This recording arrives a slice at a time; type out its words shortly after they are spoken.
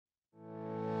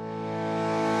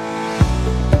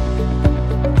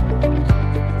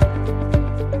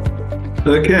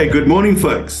Okay, good morning,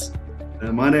 folks.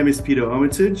 My name is Peter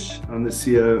Armitage. I'm the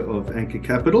CEO of Anchor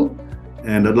Capital,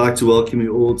 and I'd like to welcome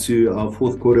you all to our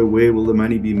fourth quarter Where Will the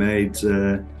Money Be Made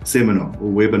seminar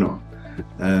or webinar.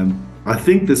 I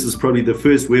think this is probably the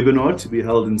first webinar to be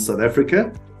held in South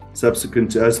Africa,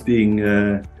 subsequent to us being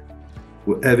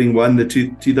having won the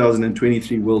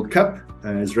 2023 World Cup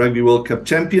as Rugby World Cup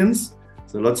champions.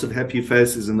 So lots of happy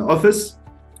faces in the office.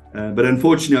 But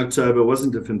unfortunately, October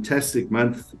wasn't a fantastic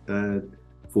month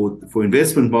for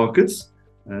investment markets,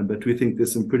 but we think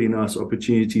there's some pretty nice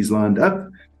opportunities lined up,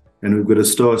 and we've got a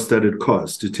star-studded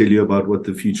cast to tell you about what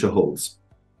the future holds.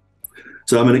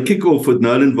 So I'm going to kick off with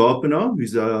Nolan Wapenaar,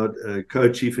 who's our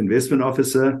co-chief investment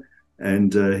officer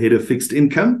and head of fixed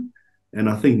income. And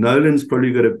I think Nolan's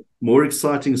probably got a more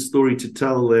exciting story to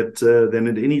tell than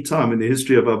at any time in the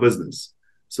history of our business.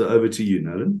 So over to you,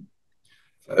 Nolan.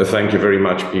 Thank you very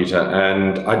much, Peter.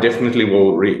 And I definitely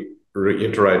will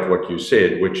reiterate what you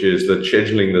said, which is that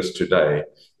scheduling this today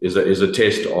is a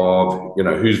test of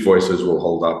whose voices will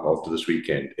hold up after this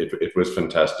weekend. It was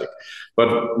fantastic.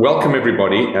 But welcome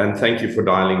everybody, and thank you for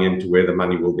dialing in to Where the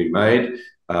Money Will Be Made.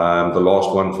 The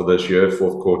last one for this year,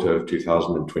 fourth quarter of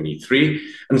 2023,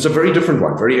 and it's a very different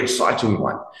one, very exciting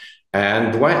one.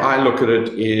 And the way I look at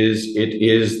it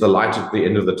is the light at the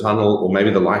end of the tunnel, or maybe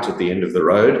the light at the end of the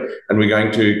road. And we're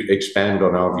going to expand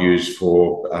on our views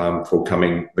for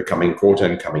the coming quarter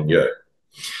and coming year.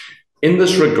 In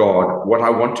this regard, what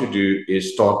I want to do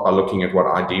is start by looking at what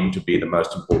I deem to be the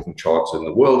most important charts in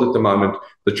the world at the moment,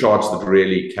 the charts that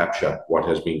really capture what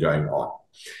has been going on.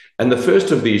 And the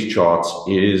first of these charts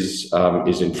is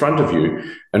in front of you.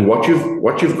 And what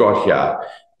you've got here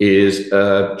is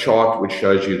a chart which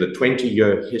shows you the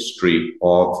 20-year history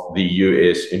of the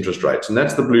US interest rates. And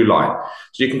that's the blue line.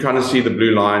 So you can kind of see the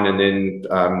blue line, and then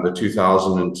the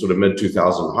 2000 and sort of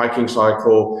mid-2000 hiking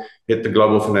cycle, hit the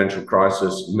global financial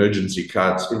crisis, emergency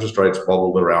cuts, interest rates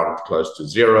bobbled around close to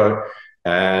zero.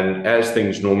 And as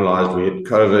things normalized, we hit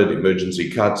COVID,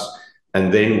 emergency cuts.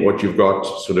 And then what you've got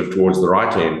sort of towards the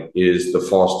right end is the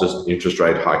fastest interest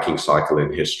rate hiking cycle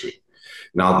in history.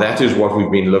 Now, that is what we've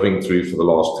been living through for the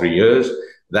last 3 years.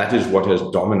 That is what has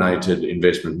dominated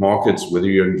investment markets. Whether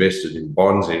you're invested in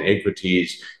bonds, in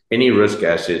equities, any risk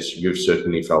assets, you've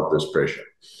certainly felt this pressure.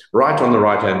 Right on the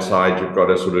right-hand side, you've got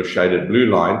a sort of shaded blue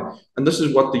line. And this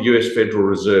is what the US Federal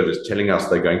Reserve is telling us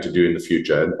they're going to do in the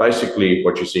future. And basically,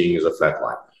 what you're seeing is a flat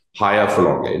line. Higher for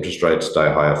longer. Interest rates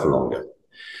stay higher for longer.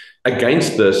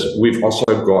 Against this, we've also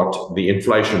got the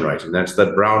inflation rate, and that's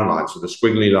that brown line. So the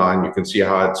squiggly line, you can see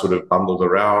how it sort of bumbled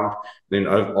around. Then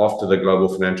after the global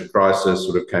financial crisis,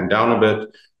 sort of came down a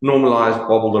bit, normalized,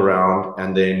 bobbled around,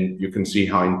 and then you can see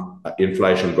how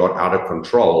inflation got out of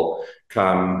control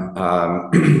come, after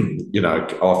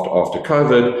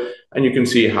COVID, and you can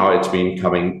see how it's been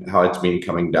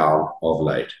coming down of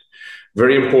late.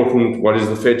 Very important, what is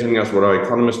the Fed telling us, what are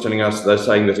economists telling us? They're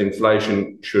saying that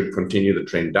inflation should continue the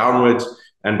trend downwards,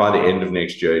 and by the end of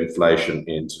next year, inflation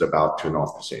ends at about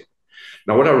 2.5%.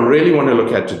 Now, what I really want to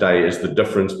look at today is the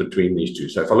difference between these two.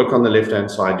 So if I look on the left-hand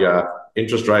side here,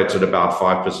 interest rates at about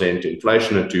 5%,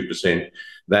 inflation at 2%,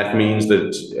 that means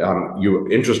that your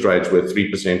interest rates were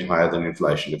 3% higher than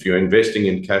inflation. If you're investing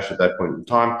in cash at that point in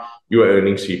time, you are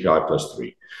earning CPI plus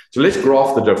 3. So let's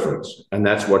graph the difference, and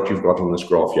that's what you've got on this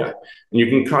graph here. And you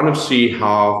can kind of see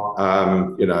how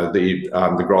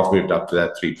the graph moved up to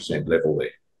that 3% level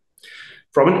there.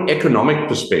 From an economic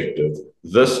perspective,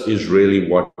 this is really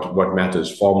what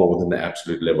matters far more than the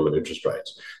absolute level of interest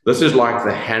rates. This is like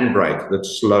the handbrake that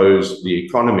slows the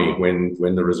economy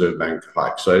when the Reserve Bank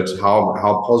hikes. So it's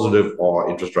how positive are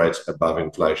interest rates above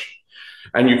inflation.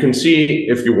 And you can see,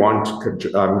 if you want,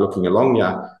 looking along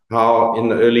here, how in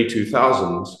the early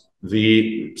 2000s,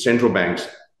 the central banks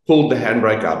pulled the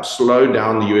handbrake up, slowed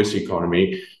down the US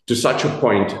economy to such a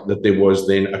point that there was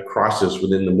then a crisis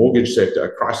within the mortgage sector,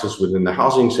 a crisis within the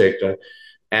housing sector,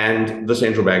 and the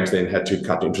central banks then had to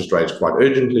cut interest rates quite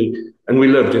urgently. And we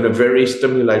lived in a very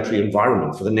stimulatory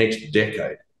environment for the next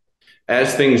decade.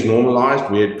 As things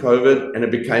normalized, we had COVID, and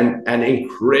it became an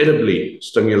incredibly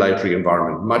stimulatory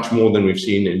environment, much more than we've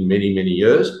seen in many, many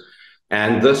years.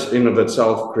 And this in of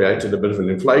itself created a bit of an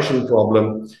inflation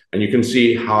problem. And you can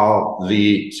see how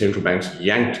the central banks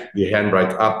yanked the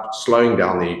handbrake up, slowing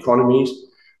down the economies.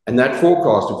 And that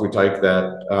forecast, if we take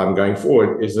that going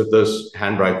forward, is that this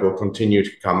handbrake will continue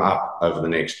to come up over the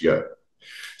next year.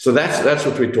 So that's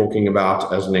what we're talking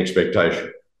about as an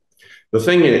expectation. The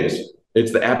thing is,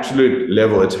 it's the absolute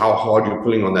level, it's how hard you're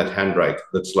pulling on that handbrake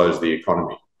that slows the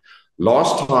economy.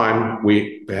 Last time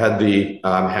we had the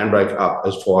handbrake up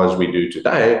as far as we do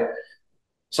today,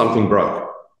 something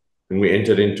broke. and we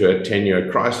entered into a 10-year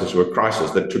crisis, or a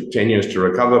crisis that took 10 years to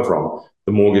recover from,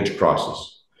 the mortgage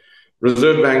crisis.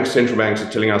 Reserve banks, central banks are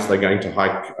telling us they're going to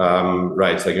hike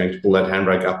rates, they're going to pull that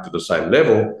handbrake up to the same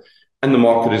level, and the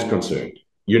market is concerned.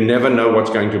 You never know what's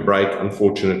going to break,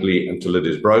 unfortunately, until it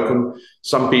is broken.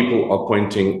 Some people are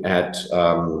pointing at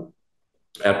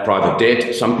private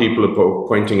debt. Some people are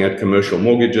pointing at commercial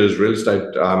mortgages, real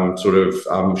estate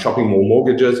shopping mall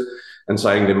mortgages, and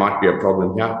saying there might be a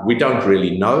problem here. We don't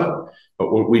really know,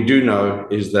 but what we do know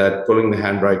is that pulling the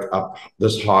handbrake up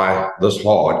this high, this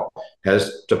hard,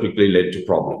 has typically led to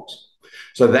problems.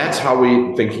 So that's how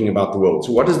we're thinking about the world.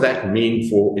 So what does that mean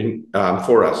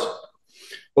for us?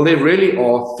 Well, there really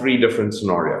are three different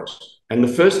scenarios. And the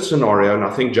first scenario, and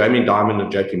I think Jamie Dimon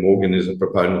of JP Morgan is a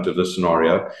proponent of this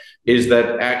scenario, is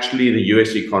that actually the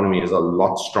US economy is a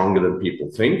lot stronger than people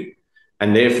think.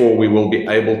 And therefore, we will be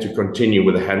able to continue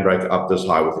with a handbrake up this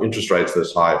high, with interest rates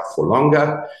this high for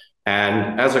longer.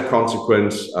 And as a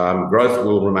consequence, growth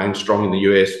will remain strong in the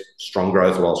US, strong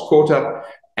growth last quarter,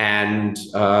 and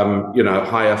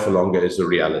higher for longer is the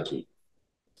reality.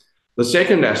 The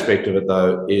second aspect of it,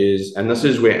 though, is, and this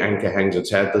is where Anchor hangs its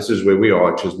hat, this is where we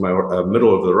are, which is a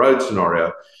middle of the road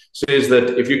scenario, says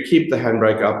that if you keep the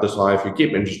handbrake up this high, if you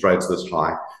keep interest rates this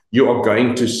high, you are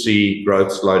going to see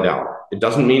growth slow down. It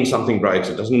doesn't mean something breaks.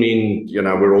 It doesn't mean,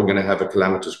 we're all going to have a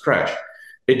calamitous crash.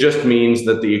 It just means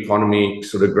that the economy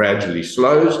sort of gradually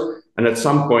slows. And at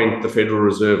some point, the Federal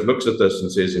Reserve looks at this and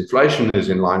says inflation is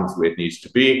in line with where it needs to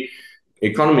be.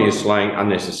 Economy is slowing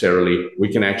unnecessarily. We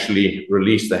can actually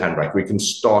release the handbrake. We can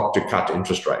start to cut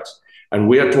interest rates. And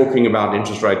we are talking about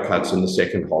interest rate cuts in the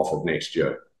second half of next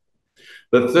year.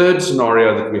 The third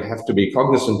scenario that we have to be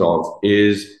cognizant of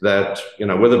is that,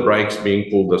 with the brakes being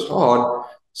pulled this hard,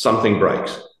 something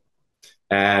breaks.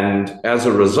 And as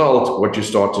a result, what you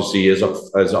start to see is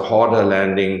a harder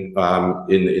landing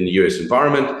in the US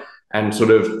environment and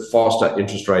sort of faster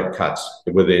interest rate cuts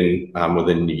within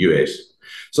the US.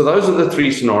 So those are the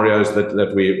three scenarios that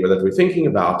we're thinking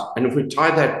about. And if we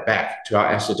tie that back to our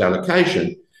asset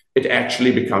allocation, it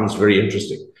actually becomes very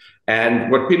interesting.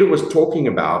 And what Peter was talking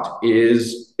about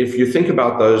is, if you think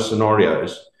about those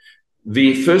scenarios,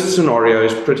 the first scenario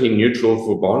is pretty neutral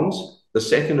for bonds. The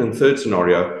second and third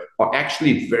scenario are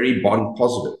actually very bond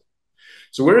positive.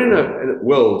 So we're in a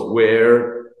world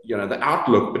where, the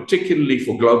outlook, particularly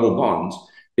for global bonds,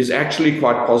 is actually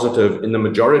quite positive in the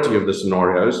majority of the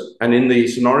scenarios. And in the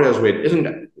scenarios where it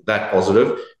isn't that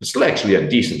positive, it's still actually a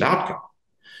decent outcome.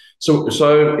 So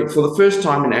for the first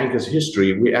time in Anchor's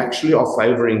history, we actually are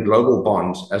favoring global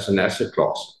bonds as an asset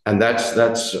class. And that's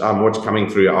what's coming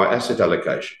through our asset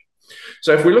allocation.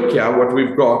 So if we look here, what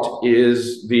we've got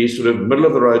is the sort of middle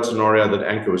of the road scenario that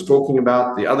Anchor was talking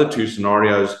about, the other two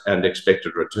scenarios and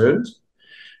expected returns.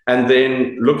 And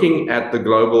then looking at the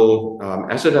global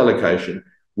asset allocation,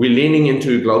 we're leaning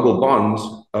into global bonds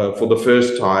for the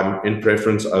first time in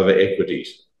preference over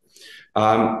equities.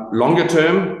 Longer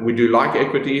term, we do like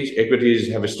equities.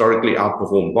 Equities have historically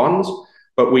outperformed bonds,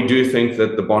 but we do think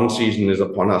that the bond season is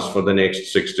upon us for the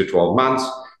next 6 to 12 months,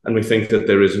 and we think that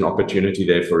there is an opportunity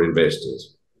there for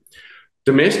investors.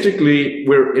 Domestically,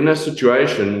 we're in a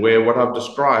situation where what I've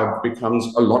described becomes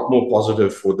a lot more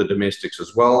positive for the domestics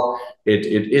as well.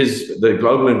 The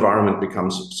global environment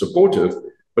becomes supportive,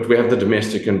 but we have the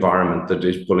domestic environment that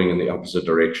is pulling in the opposite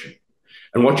direction.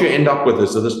 And what you end up with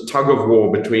is this tug of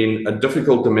war between a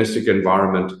difficult domestic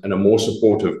environment and a more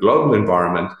supportive global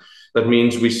environment. That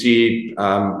means we see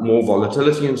more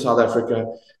volatility in South Africa.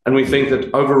 And we think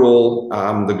that overall,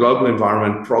 the global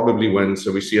environment probably wins.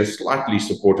 So we see a slightly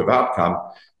supportive outcome,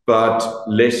 but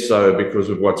less so because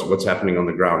of what's happening on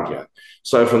the ground here.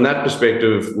 So from that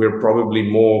perspective, we're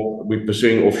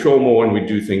pursuing offshore more, and we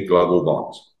do think global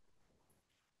bonds.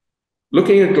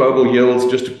 Looking at global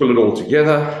yields, just to pull it all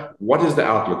together, what is the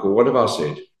outlook, or what have I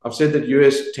said? I've said that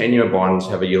US 10-year bonds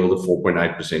have a yield of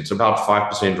 4.8%. It's about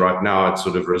 5% right now. It's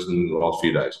sort of risen in the last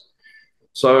few days.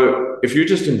 So if you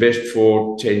just invest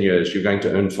for 10 years, you're going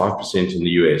to earn 5% in the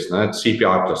US. Now that's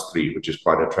CPI plus 3, which is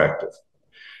quite attractive.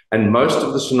 And most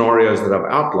of the scenarios that I've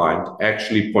outlined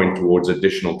actually point towards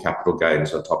additional capital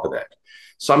gains on top of that.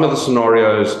 Some of the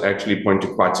scenarios actually point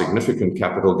to quite significant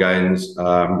capital gains,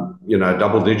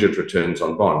 double-digit returns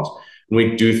on bonds. And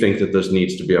we do think that this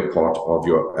needs to be a part of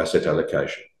your asset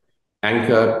allocation.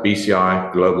 Anchor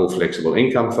BCI Global Flexible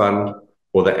Income Fund,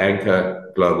 or the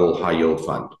Anchor Global High Yield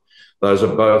Fund. Those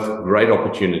are both great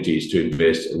opportunities to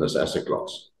invest in this asset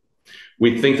class.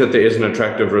 We think that there is an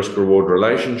attractive risk-reward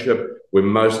relationship where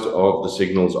most of the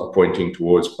signals are pointing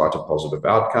towards quite a positive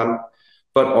outcome.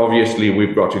 But obviously,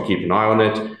 we've got to keep an eye on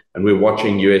it, and we're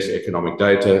watching US economic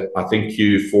data. I think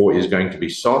Q4 is going to be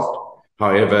soft.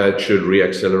 However, it should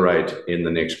reaccelerate in the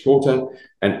next quarter.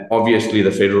 And obviously,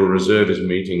 the Federal Reserve is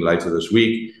meeting later this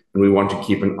week, and we want to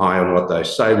keep an eye on what they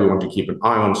say. We want to keep an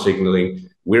eye on signaling.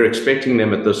 We're expecting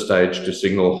them at this stage to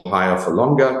signal higher for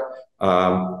longer,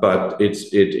 but it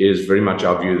is very much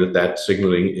our view that that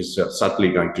signaling is subtly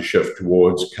going to shift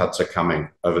towards cuts are coming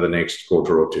over the next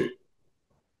quarter or two.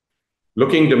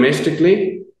 Looking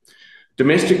domestically,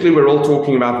 we're all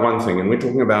talking about one thing, and we're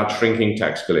talking about shrinking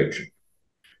tax collection.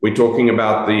 We're talking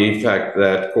about the fact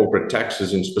that corporate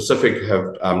taxes in specific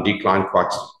have declined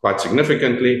quite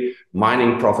significantly,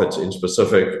 mining profits in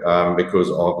specific because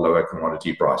of lower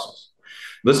commodity prices.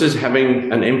 This is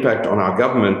having an impact on our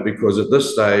government because at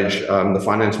this stage, the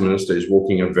finance minister is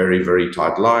walking a very, very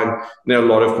tight line. There are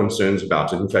a lot of concerns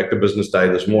about it. In fact, the Business Day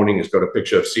this morning has got a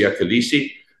picture of Siya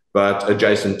Kolisi, but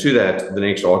adjacent to that, the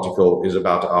next article is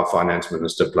about our finance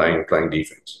minister playing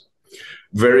defense.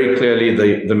 Very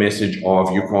clearly, the message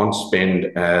of you can't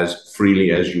spend as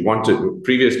freely as you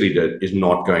previously did is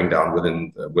not going down with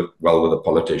the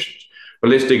politicians.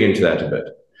 But let's dig into that a bit.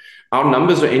 Our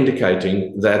numbers are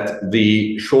indicating that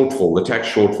the tax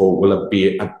shortfall, will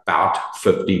be about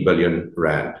 50 billion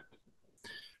rand.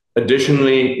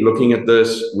 Additionally, looking at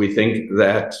this, we think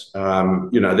that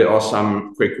there are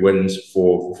some quick wins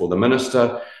for the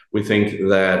minister. We think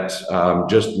that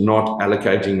just not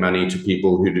allocating money to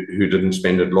people who didn't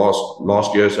spend it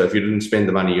last year. So if you didn't spend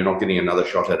the money, you're not getting another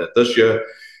shot at it this year.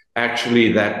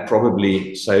 Actually, that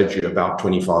probably saves you about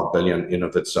 25 billion in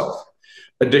of itself.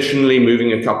 Additionally,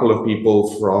 moving a couple of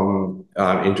people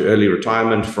into early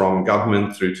retirement from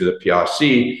government through to the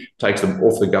PRC takes them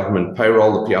off the government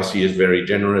payroll. The PRC is very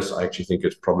generous. I actually think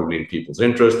it's probably in people's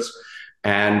interests.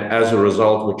 And as a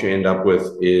result, what you end up with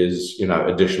is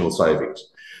additional savings.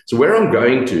 So where I'm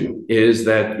going to is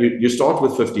that you start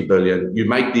with 50 billion, you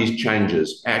make these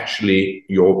changes. Actually,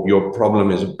 your problem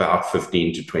is about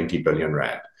 15 to 20 billion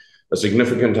rand, a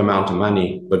significant amount of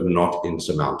money, but not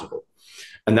insurmountable.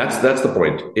 And that's the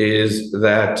point, is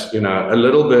that, a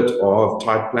little bit of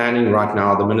tight planning right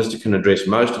now, the minister can address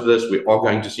most of this. We are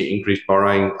going to see increased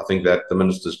borrowing. I think that the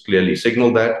minister's clearly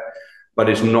signaled that, but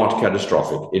it's not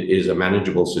catastrophic. It is a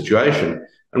manageable situation.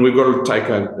 And we've got to take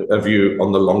a view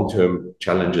on the long-term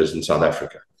challenges in South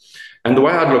Africa. And the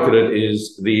way I'd look at it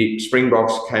is the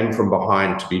Springboks came from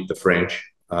behind to beat the French.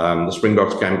 The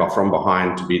Springboks came from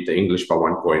behind to beat the English by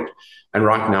 1 point. And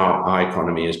right now, our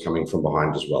economy is coming from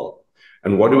behind as well.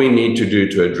 And what do we need to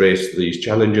do to address these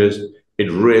challenges?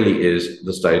 It really is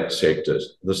the state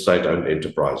sectors, the state-owned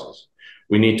enterprises.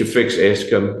 We need to fix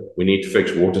Eskom, we need to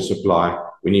fix water supply,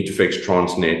 we need to fix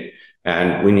Transnet,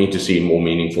 and we need to see more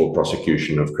meaningful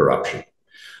prosecution of corruption.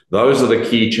 Those are the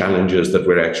key challenges that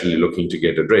we're actually looking to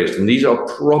get addressed. And these are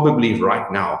probably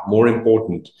right now more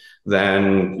important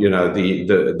than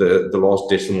the last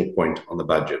decimal point on the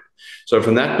budget. So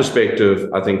from that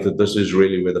perspective, I think that this is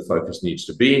really where the focus needs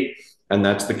to be. And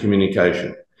that's the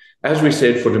communication. As we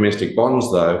said for domestic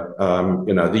bonds, though,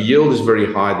 the yield is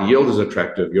very high. The yield is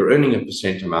attractive. You're earning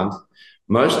 1% a month.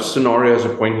 Most scenarios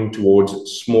are pointing towards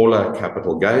smaller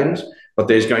capital gains, but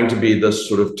there's going to be this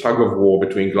sort of tug of war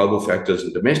between global factors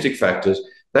and domestic factors.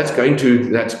 That's going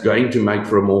to make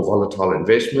for a more volatile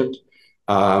investment.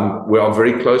 We are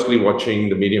very closely watching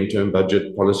the medium-term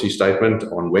budget policy statement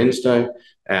on Wednesday,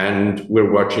 and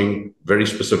we're watching very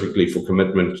specifically for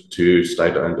commitment to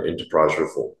state-owned enterprise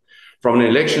reform. From an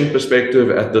election perspective,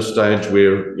 at this stage,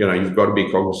 you've got to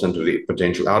be cognizant of the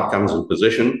potential outcomes and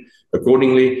position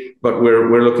accordingly, but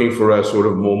we're looking for a sort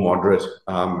of more moderate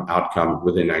outcome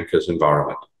within Anchor's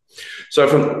environment. So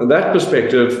from that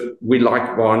perspective, we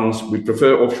like bonds. We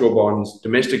prefer offshore bonds.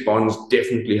 Domestic bonds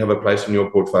definitely have a place in your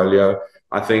portfolio.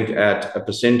 I think at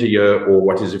 1% a year, or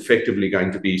what is effectively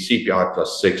going to be CPI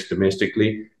plus 6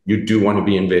 domestically, you do want to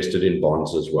be invested in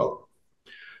bonds as well.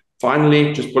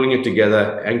 Finally, just pulling it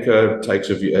together, Anchor takes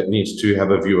a view, it needs to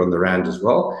have a view on the rand as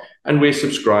well. And we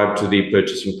subscribe to the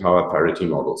purchasing power parity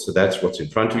model. So that's what's in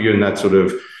front of you, and that sort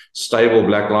of stable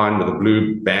black line with a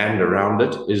blue band around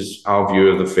it is our view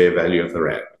of the fair value of the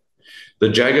rand. The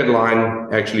jagged line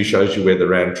actually shows you where the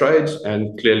rand trades,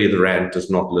 and clearly the rand does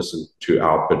not listen to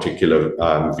our particular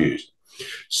views.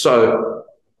 So,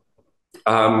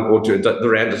 the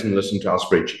rand doesn't listen to our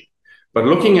spreadsheet. But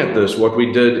looking at this, what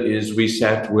we did is we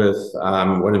sat with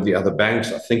one of the other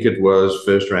banks, I think it was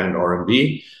First Rand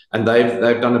RMB, and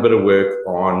they've done a bit of work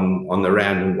on the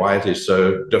rand and why it is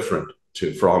so different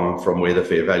from where the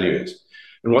fair value is.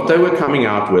 And what they were coming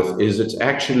out with is it's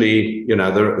actually,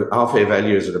 our fair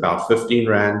value is at about 15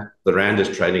 Rand. The Rand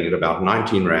is trading at about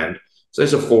 19 Rand. So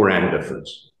there's a 4 Rand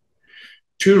difference.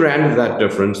 R2 of that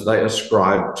difference, they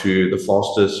ascribe to the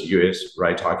fastest US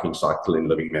rate hiking cycle in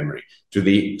living memory, to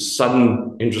the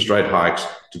sudden interest rate hikes,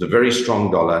 to the very strong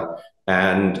dollar.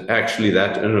 And actually,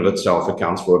 that in and of itself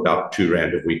accounts for about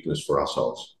R2 of weakness for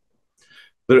ourselves.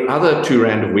 The other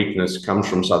R2 of weakness comes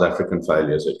from South African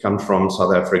failures. It comes from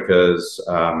South Africa's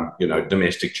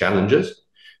domestic challenges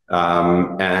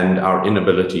and our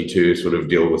inability to sort of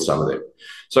deal with some of them.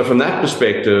 So from that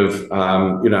perspective,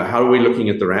 how are we looking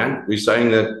at the rand? We're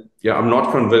saying that, I'm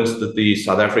not convinced that the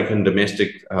South African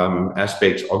domestic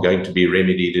aspects are going to be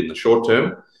remedied in the short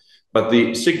term, but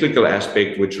the cyclical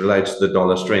aspect, which relates to the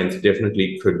dollar strength,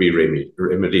 definitely could be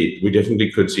remedied. We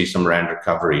definitely could see some rand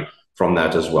recovery from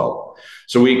that as well.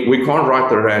 So we can't write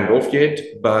the rand off yet,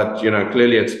 but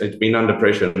clearly it's been under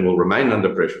pressure and will remain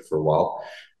under pressure for a while.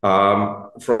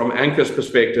 From Anchor's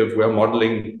perspective, we're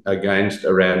modeling against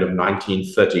a rand of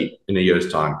 1930 in a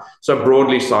year's time. So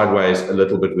broadly sideways, a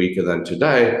little bit weaker than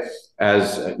today,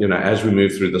 as we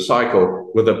move through the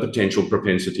cycle, with a potential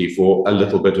propensity for a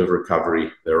little bit of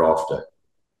recovery thereafter.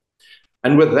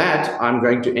 And with that, I'm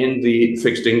going to end the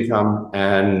fixed income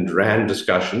and rand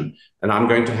discussion, and I'm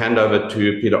going to hand over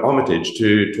to Peter Armitage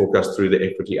to talk us through the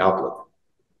equity outlook.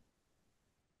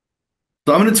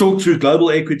 So I'm going to talk through global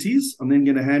equities. I'm then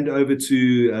going to hand over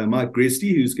to Mike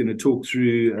Gresty, who's going to talk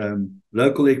through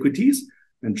local equities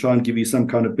and try and give you some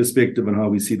kind of perspective on how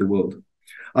we see the world.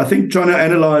 I think trying to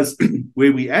analyze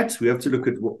where we're at, we have to look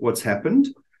at what's happened.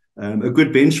 A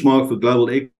good benchmark for global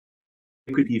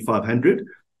equity 500,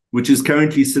 which is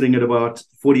currently sitting at about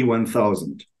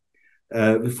 41,000,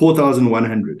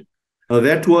 4,100.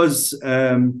 That was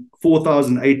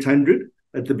 4,800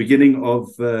 at the beginning of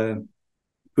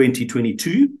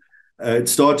 2022. It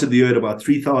started the year at about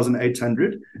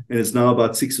 3,800 and it's now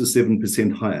about 6 or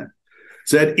 7% higher.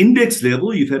 So at index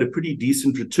level, you've had a pretty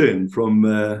decent return from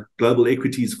global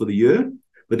equities for the year,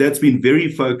 but that's been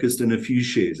very focused in a few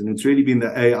shares, and it's really been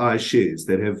the AI shares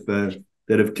that have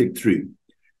clicked through.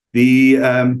 The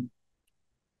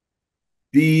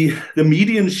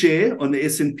median share on the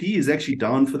S&P is actually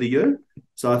down for the year.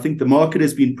 So I think the market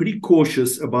has been pretty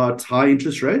cautious about high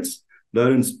interest rates.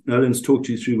 Nolan's talked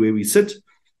you through where we sit,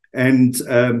 and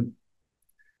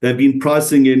they've been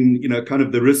pricing in, kind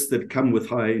of the risks that come with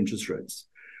higher interest rates.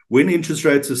 When interest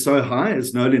rates are so high,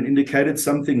 as Nolan indicated,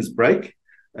 some things break,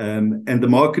 and the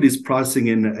market is pricing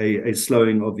in a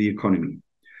slowing of the economy.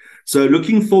 So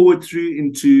looking forward through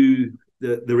into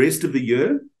the rest of the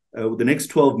year, the next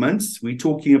 12 months, we're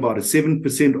talking about a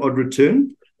 7% odd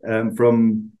return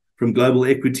from global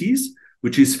equities,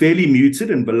 which is fairly muted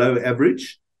and below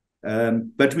average.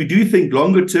 But we do think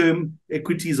longer term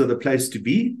equities are the place to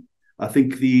be. I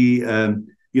think the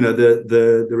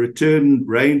return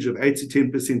range of 8 to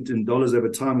 10% in dollars over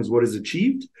time is what is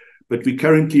achieved. But we're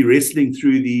currently wrestling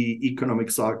through the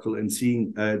economic cycle and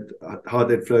seeing how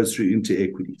that flows through into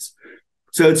equities.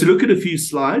 So to look at a few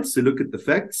slides, to look at the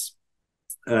facts.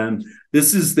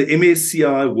 This is the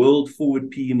MSCI World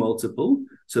Forward PE multiple.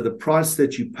 So the price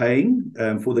that you're paying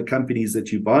for the companies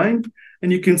that you're buying.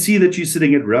 And you can see that you're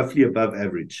sitting at roughly above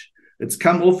average. It's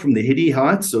come off from the heady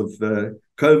heights of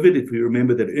COVID. If we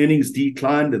remember that earnings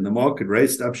declined and the market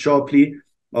raced up sharply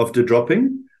after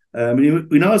dropping. We're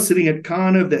now sitting at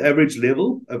kind of the average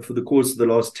level for the course of the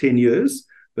last 10 years,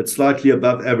 but slightly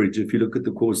above average if you look at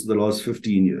the course of the last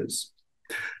 15 years.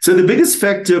 So the biggest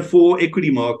factor for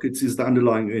equity markets is the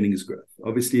underlying earnings growth.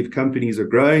 Obviously, if companies are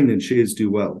growing, then shares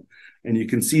do well. And you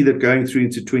can see that going through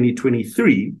into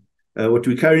 2023, what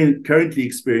we're currently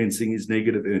experiencing is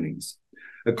negative earnings.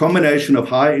 A combination of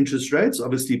high interest rates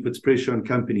obviously puts pressure on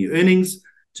company earnings,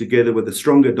 together with a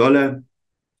stronger dollar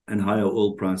and higher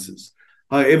oil prices.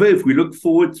 However, if we look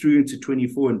forward through into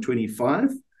 24 and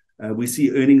 25, we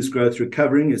see earnings growth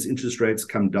recovering as interest rates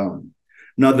come down.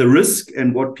 Now, the risk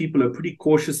and what people are pretty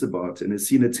cautious about, and has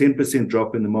seen a 10%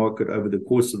 drop in the market over the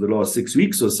course of the last 6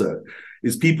 weeks or so,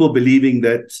 is people believing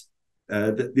that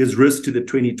there's risk to the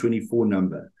 2024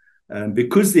 number.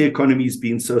 Because the economy has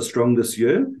been so strong this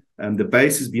year, the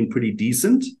base has been pretty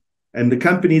decent, and the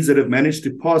companies that have managed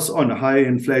to pass on higher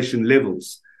inflation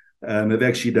levels have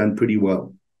actually done pretty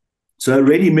well. So a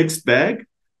really mixed bag.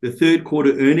 The third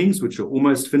quarter earnings, which are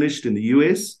almost finished in the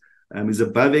US, is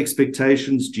above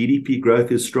expectations. GDP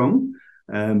growth is strong,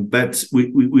 but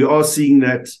we are seeing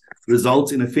that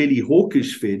result in a fairly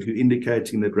hawkish Fed, who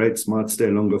indicating that rates might stay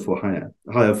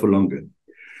higher for longer.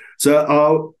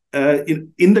 So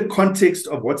in the context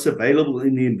of what's available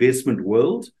in the investment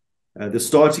world, the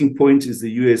starting point is the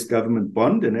US government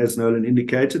bond, and as Nolan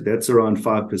indicated, that's around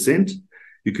 5%.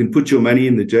 You can put your money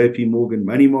in the JP Morgan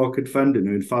money market fund and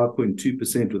earn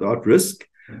 5.2% without risk.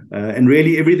 And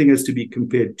really everything has to be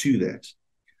compared to that.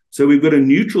 So we've got a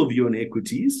neutral view on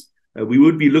equities. We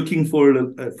would be looking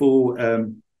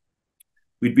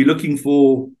we'd be looking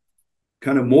for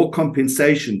kind of more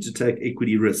compensation to take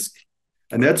equity risk.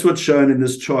 And that's what's shown in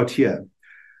this chart here.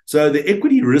 So the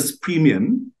equity risk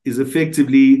premium is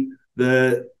effectively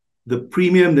the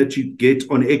premium that you get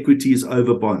on equities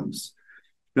over bonds.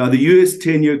 Now, the US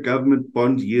 10-year government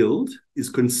bond yield is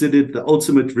considered the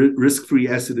ultimate risk-free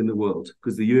asset in the world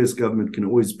because the US government can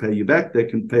always pay you back. They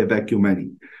can pay back your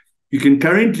money. You can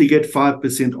currently get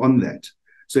 5% on that.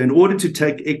 So in order to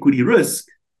take equity risk,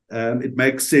 it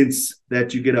makes sense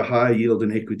that you get a higher yield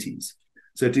in equities.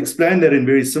 So to explain that in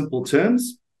very simple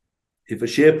terms, if a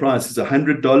share price is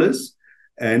 $100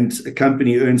 and a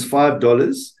company earns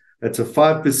 $5, that's a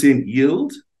 5%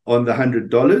 yield on the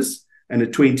 $100 and a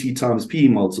 20 times P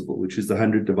multiple, which is the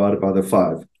 100 divided by the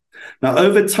 5. Now,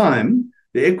 over time,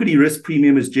 the equity risk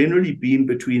premium has generally been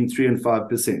between 3 and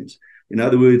 5%. In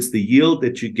other words, the yield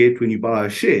that you get when you buy a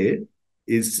share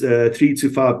is 3 to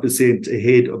 5%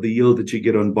 ahead of the yield that you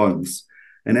get on bonds.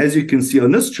 And as you can see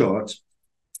on this chart,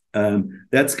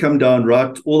 that's come down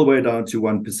right all the way down to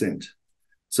 1%.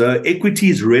 So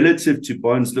equities relative to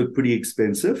bonds look pretty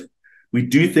expensive. We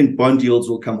do think bond yields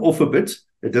will come off a bit.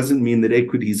 It doesn't mean that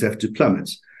equities have to plummet,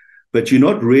 but you're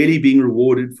not really being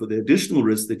rewarded for the additional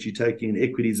risk that you're taking in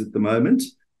equities at the moment.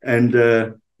 And,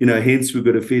 hence we've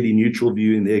got a fairly neutral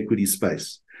view in the equity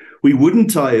space. We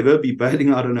wouldn't, however, be bailing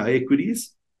out on our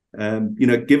equities,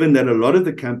 given that a lot of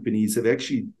the companies have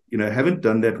actually, haven't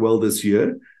done that well this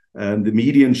year. The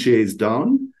median share is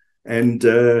down, and,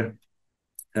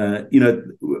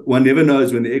 one never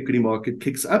knows when the equity market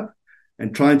kicks up,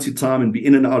 and trying to time and be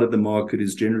in and out of the market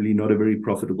is generally not a very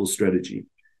profitable strategy.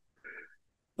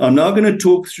 I'm now going to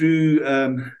talk through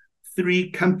 3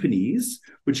 companies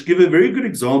which give a very good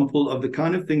example of the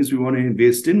kind of things we want to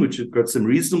invest in, which have got some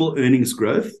reasonable earnings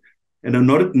growth and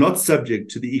are not subject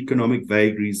to the economic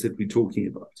vagaries that we're talking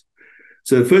about.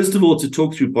 So first of all, to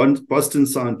talk through Boston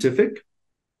Scientific.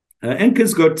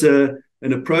 Anchor's got an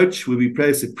approach where we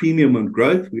place a premium on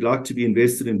growth. We like to be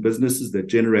invested in businesses that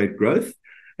generate growth.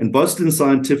 And Boston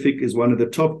Scientific is one of the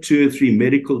top 2 or 3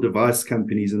 medical device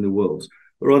companies in the world,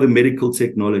 or rather medical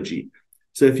technology.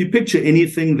 So if you picture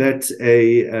anything that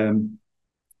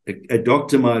a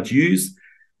doctor might use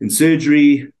in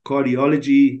surgery,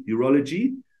 cardiology,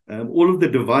 urology, all of the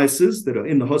devices that are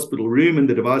in the hospital room and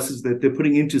the devices that they're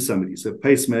putting into somebody, so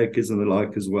pacemakers and the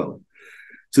like as well.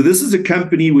 So this is a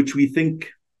company which we think,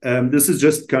 this is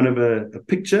just kind of a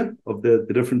picture of the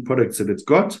different products that it's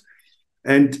got.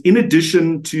 And in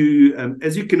addition to,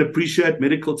 as you can appreciate,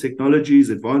 medical technology is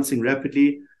advancing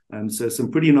rapidly, so some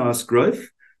pretty nice growth.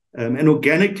 And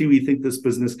organically, we think this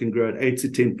business can grow at 8 to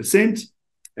 10%.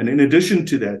 And in addition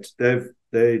to that,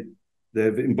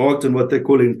 they've embarked on what they're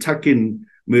calling tuck-in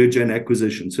merger and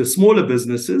acquisition. So smaller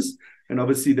businesses, and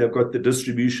obviously they've got the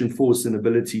distribution force and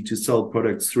ability to sell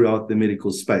products throughout the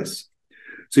medical space.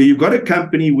 So you've got a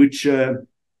company which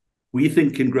we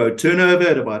think can grow turnover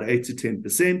at about 8 to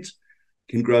 10%,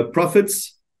 can grow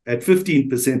profits at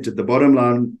 15% at the bottom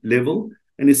line level,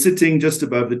 and is sitting just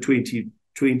above the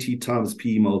 20 times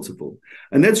P multiple.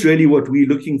 And that's really what we're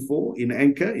looking for in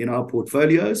Anchor, in our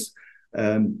portfolios.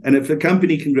 And if a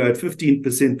company can grow at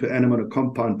 15% per annum on a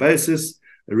compound basis,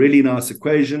 a really nice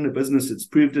equation, a business that's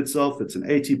proved itself, it's an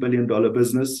 $80 billion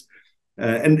business.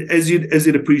 And as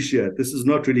you'd appreciate, this is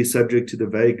not really subject to the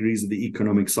vagaries of the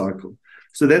economic cycle.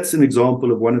 So that's an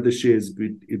example of one of the shares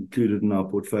we included in our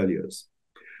portfolios.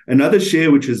 Another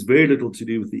share which has very little to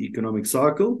do with the economic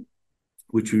cycle,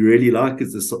 which we really like,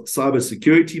 is the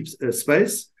cybersecurity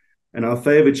space. And our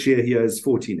favorite share here is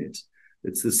Fortinet.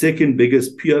 It's the second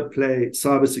biggest pure play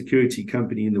cybersecurity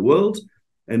company in the world.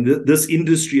 And this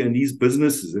industry and these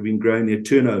businesses have been growing their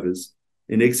turnovers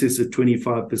in excess of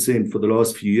 25% for the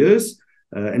last few years.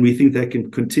 And we think they can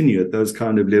continue at those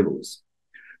kind of levels.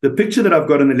 The picture that I've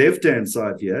got on the left-hand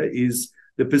side here is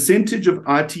the percentage of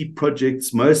IT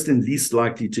projects most and least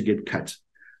likely to get cut.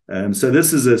 So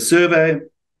this is a survey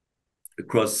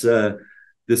across the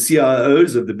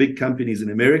CIOs of the big companies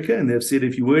in America, and they've said,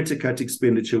 if you were to cut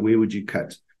expenditure, where would you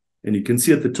cut? And you can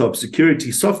see at the top,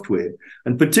 security software,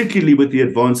 and particularly with the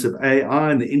advance of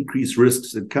AI and the increased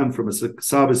risks that come from a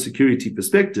cybersecurity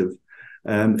perspective,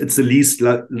 it's the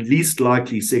least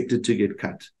likely sector to get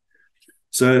cut.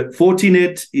 So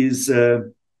Fortinet is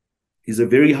a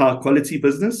very high quality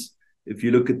business. If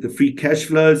you look at the free cash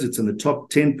flows, it's in the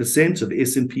top 10% of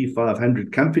S&P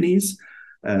 500 companies.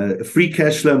 A free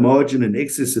cash flow margin in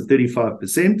excess of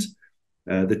 35%.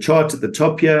 The chart at the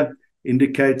top here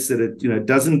indicates that it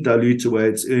doesn't dilute away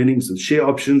its earnings and share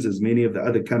options as many of the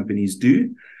other companies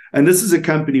do. And this is a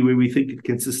company where we think it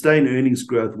can sustain earnings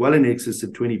growth well in excess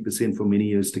of 20% for many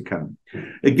years to come.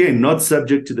 Again, not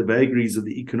subject to the vagaries of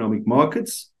the economic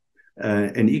markets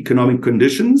and economic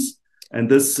conditions. And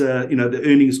this, the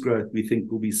earnings growth, we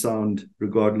think, will be sound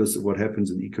regardless of what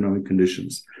happens in economic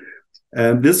conditions.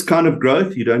 This kind of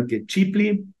growth you don't get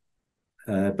cheaply,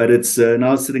 but it's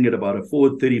now sitting at about a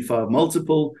forward 35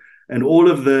 multiple. And all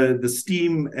of the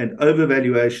steam and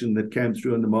overvaluation that came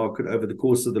through in the market over the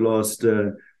course of the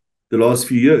last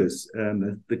few years,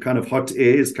 the kind of hot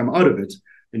air has come out of it,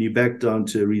 and you're back down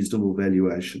to a reasonable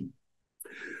valuation.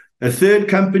 A third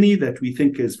company that we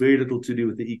think has very little to do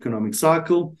with the economic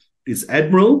cycle is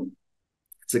Admiral.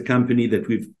 It's a company that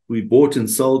we've bought and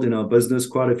sold in our business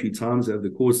quite a few times over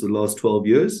the course of the last 12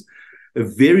 years. A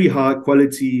very high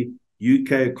quality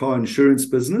UK car insurance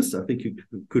business. I think you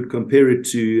could compare it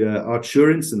to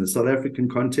OUTsurance in the South African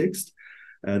context.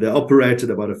 They operate at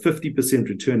about a 50%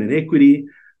 return on equity,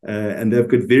 and they've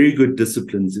got very good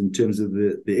disciplines in terms of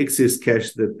the excess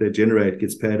cash that they generate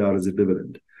gets paid out as a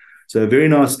dividend. So a very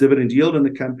nice dividend yield on the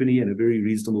company and a very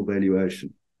reasonable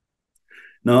valuation.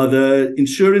 Now, the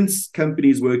insurance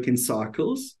companies work in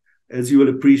cycles. As you will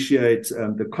appreciate,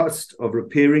 the cost of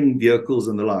repairing vehicles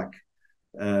and the like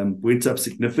went up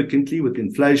significantly with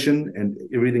inflation and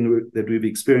everything that we've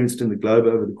experienced in the globe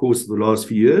over the course of the last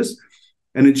few years.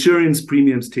 And insurance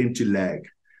premiums tend to lag.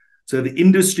 So the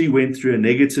industry went through a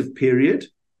negative period,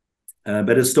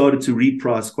 but has started to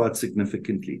reprice quite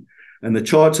significantly. And the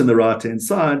chart on the right-hand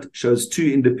side shows two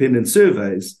independent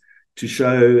surveys to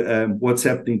show what's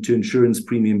happening to insurance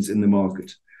premiums in the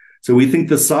market. So we think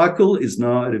the cycle is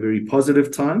now at a very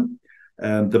positive time.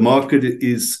 The market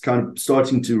is kind of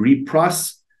starting to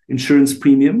reprice insurance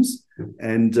premiums,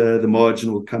 and the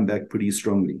margin will come back pretty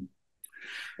strongly.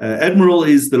 Admiral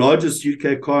is the largest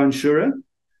UK car insurer,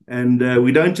 and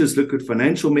we don't just look at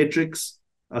financial metrics.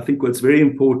 I think what's very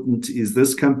important is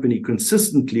this company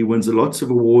consistently wins lots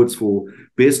of awards for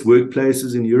best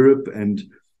workplaces in Europe and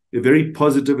a very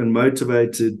positive and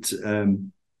motivated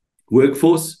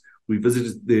workforce. We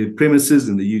visited their premises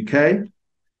in the UK,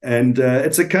 and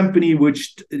it's a company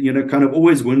which, kind of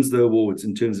always wins the awards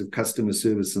in terms of customer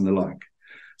service and the like.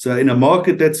 So in a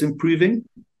market that's improving,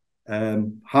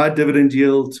 high dividend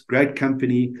yield, great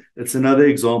company, it's another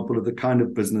example of the kind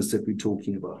of business that we're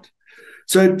talking about.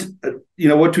 So,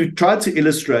 what we try to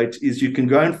illustrate is you can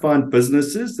go and find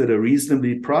businesses that are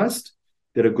reasonably priced,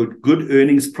 that have got good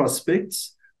earnings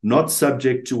prospects, not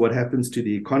subject to what happens to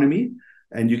the economy,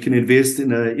 and you can invest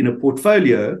in a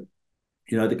portfolio.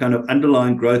 The kind of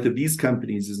underlying growth of these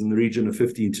companies is in the region of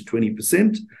 15 to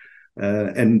 20%,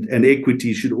 and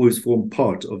equity should always form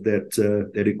part of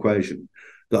that equation.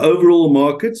 The overall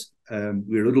market,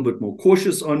 we're a little bit more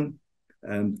cautious on,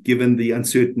 given the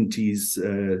uncertainties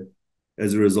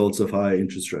as a result of higher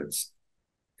interest rates.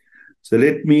 So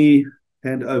let me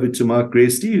hand over to Mark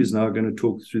Gresty, who's now going to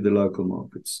talk through the local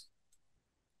markets.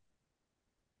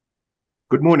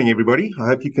 Good morning, everybody. I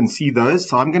hope you can see those.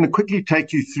 So I'm going to quickly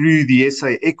take you through the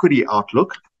SA equity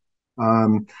outlook.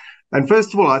 And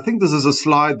first of all, I think this is a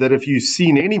slide that if you've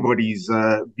seen anybody's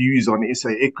views on SA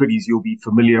equities, you'll be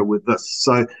familiar with this.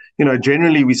 So,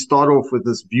 generally we start off with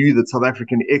this view that South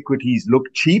African equities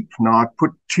look cheap. Now, I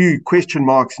put two question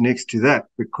marks next to that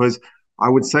because I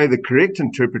would say the correct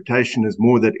interpretation is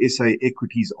more that SA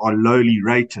equities are lowly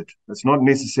rated. It's not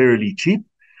necessarily cheap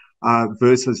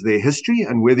versus their history.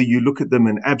 And whether you look at them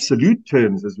in absolute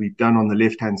terms, as we've done on the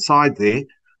left-hand side there,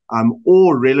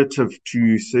 or relative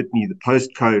to certainly the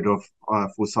postcode of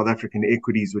for South African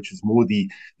equities, which is more the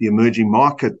emerging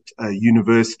market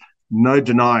universe, no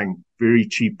denying very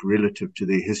cheap relative to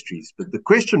their histories. But the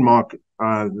question mark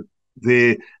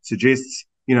there suggests,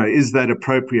 is that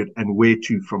appropriate and where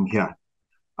to from here?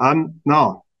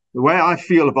 Now, the way I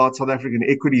feel about South African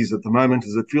equities at the moment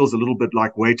is it feels a little bit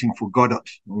like waiting for Godot.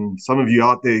 And some of you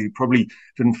out there who probably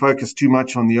didn't focus too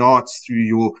much on the arts through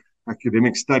your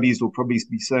academic studies will probably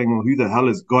be saying, well, who the hell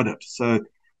is Godot? So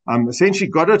essentially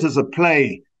Godot is a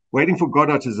play. Waiting for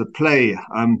Godot is a play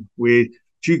where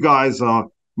two guys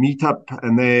meet up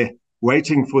and they're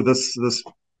waiting for this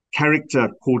character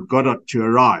called Godot to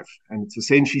arrive. And it's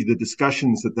essentially the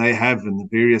discussions that they have and the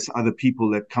various other people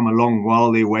that come along while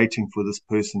they're waiting for this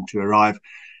person to arrive.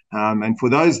 And for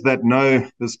those that know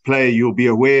this play, you'll be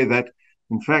aware that,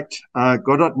 in fact,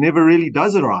 Godot never really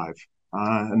does arrive.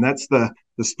 And that's the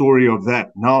story of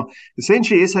that. Now,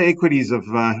 essentially, SA equities have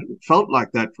felt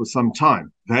like that for some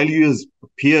time. Value has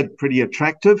appeared pretty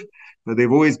attractive, but there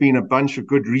have always been a bunch of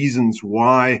good reasons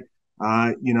why,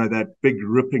 that big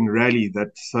ripping rally that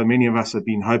so many of us have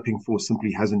been hoping for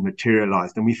simply hasn't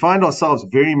materialized. And we find ourselves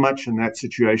very much in that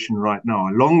situation right now.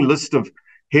 A long list of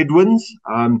headwinds.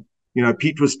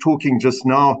 Pete was talking just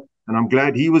now, and I'm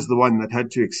glad he was the one that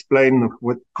had to explain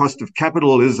what cost of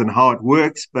capital is and how it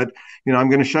works. But, I'm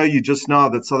going to show you just now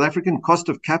that South African cost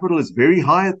of capital is very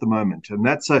high at the moment. And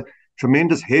that's a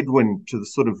tremendous headwind to the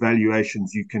sort of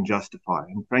valuations you can justify.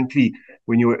 And frankly,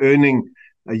 when you're earning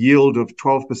a yield of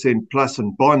 12% plus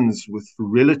in bonds with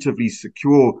relatively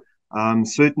secure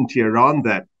certainty around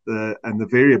that, and the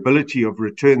variability of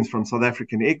returns from South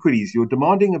African equities, you're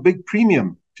demanding a big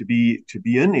premium to be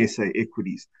in SA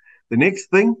equities. The next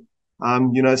thing,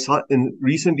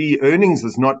 recently earnings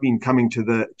has not been coming to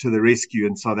the rescue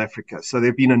in South Africa. So there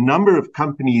have been a number of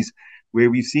companies where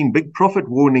we've seen big profit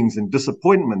warnings and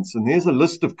disappointments. And there's a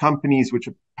list of companies which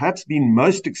have perhaps been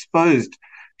most exposed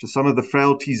to some of the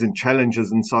frailties and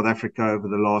challenges in South Africa over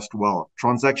the last while.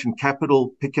 Transaction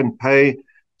Capital, Pick n Pay,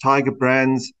 Tiger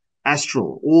Brands,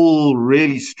 Astral, all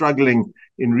really struggling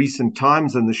in recent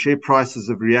times, and the share prices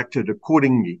have reacted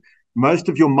accordingly. Most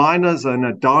of your miners are in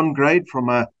a downgrade from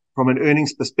an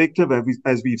earnings perspective,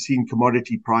 as we've seen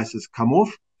commodity prices come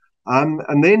off.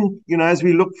 And then, as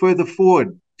we look further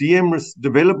forward,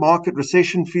 developed market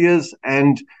recession fears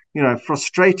and,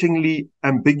 frustratingly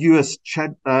ambiguous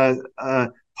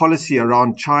policy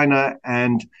around China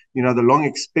and, the long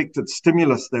expected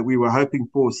stimulus that we were hoping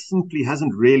for simply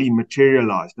hasn't really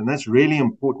materialized. And that's really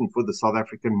important for the South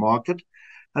African market.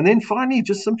 And then finally,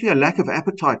 just simply a lack of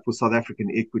appetite for South African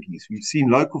equities. We've seen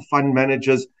local fund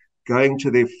managers going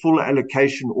to their full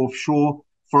allocation offshore.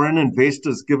 Foreign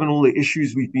investors, given all the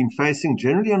issues we've been facing,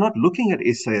 generally are not looking at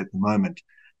SA at the moment.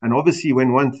 And obviously,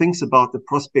 when one thinks about the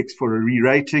prospects for a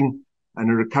re-rating and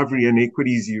a recovery in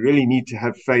equities, you really need to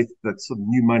have faith that some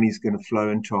new money is going to flow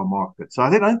into our market. So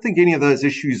I don't think any of those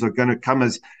issues are going to come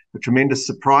as a tremendous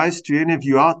surprise to any of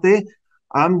you out there.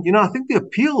 I think the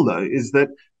appeal, though, is that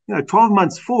 12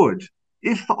 months forward,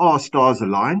 if our stars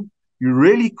align, you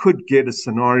really could get a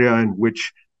scenario in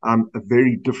which a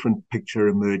very different picture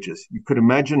emerges. You could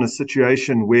imagine a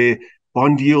situation where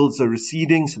bond yields are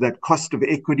receding, so that cost of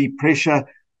equity pressure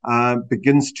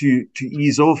begins to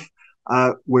ease off.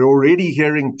 We're already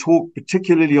hearing talk,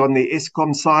 particularly on the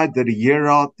Eskom side, that a year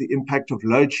out, the impact of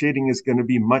load shedding is going to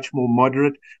be much more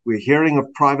moderate. We're hearing of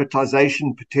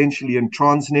privatization potentially in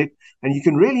Transnet, and you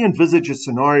can really envisage a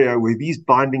scenario where these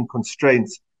binding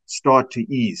constraints start to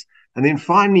ease. And then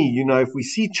finally, if we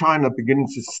see China beginning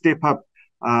to step up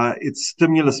its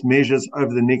stimulus measures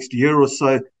over the next year or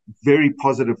so, very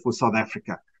positive for South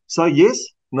Africa. So yes,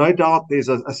 no doubt there's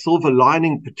a silver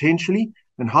lining potentially.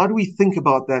 And how do we think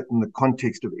about that in the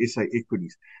context of SA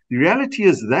equities? The reality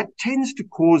is that tends to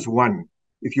cause one,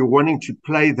 if you're wanting to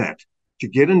play that, to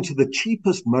get into the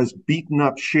cheapest, most beaten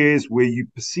up shares where you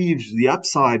perceive the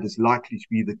upside is likely to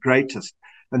be the greatest.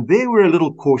 And there we're a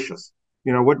little cautious.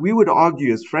 What we would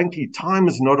argue is, frankly, time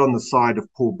is not on the side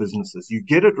of poor businesses. You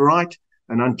get it right,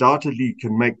 and undoubtedly you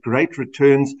can make great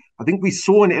returns. I think we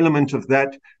saw an element of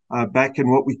that back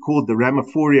in what we called the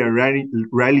Ramaphoria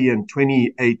rally in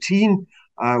 2018,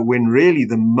 when really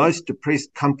the most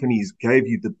depressed companies gave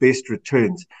you the best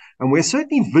returns. And we're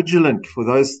certainly vigilant for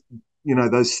those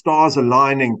stars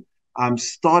aligning,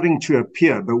 starting to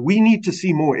appear. But we need to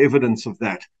see more evidence of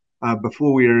that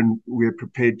before we're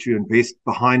prepared to invest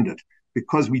behind it,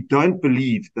 because we don't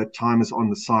believe that time is on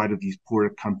the side of these poorer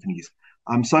companies.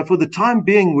 So for the time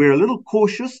being, we're a little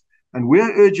cautious, and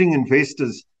we're urging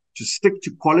investors to stick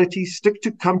to quality, stick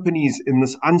to companies in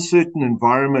this uncertain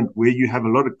environment where you have a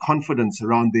lot of confidence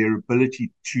around their ability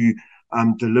to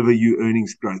deliver you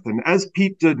earnings growth. And as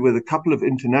Pete did with a couple of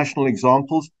international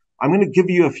examples, I'm going to give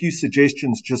you a few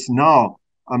suggestions just now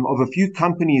of a few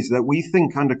companies that we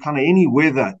think under kind of any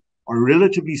weather are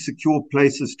relatively secure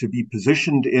places to be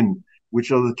positioned in,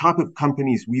 which are the type of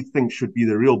companies we think should be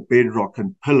the real bedrock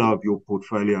and pillar of your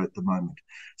portfolio at the moment.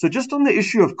 So just on the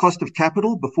issue of cost of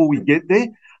capital, before we get there,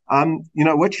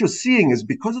 what you're seeing is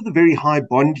because of the very high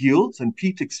bond yields, and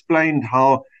Pete explained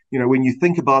how, when you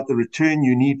think about the return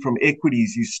you need from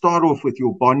equities, you start off with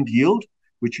your bond yield,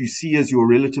 which you see as your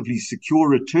relatively secure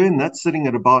return. That's sitting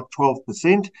at about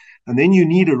 12%. And then you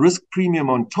need a risk premium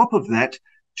on top of that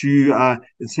to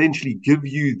essentially give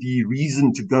you the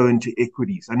reason to go into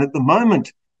equities. And at the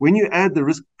moment, when you add the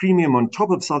risk premium on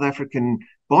top of South African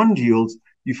bond yields,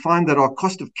 you find that our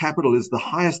cost of capital is the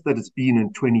highest that it's been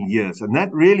in 20 years. And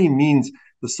that really means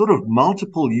the sort of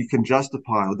multiple you can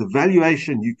justify, or the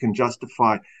valuation you can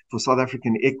justify for South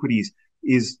African equities,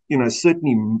 is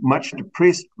certainly much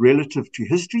depressed relative to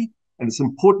history. And it's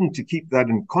important to keep that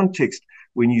in context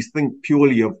when you think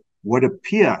purely of what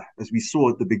appear, as we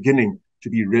saw at the beginning, to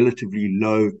be relatively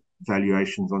low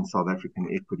valuations on South African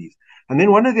equities. And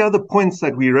then one of the other points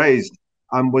that we raised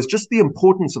was just the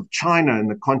importance of China in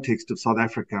the context of South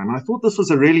Africa. And I thought this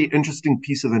was a really interesting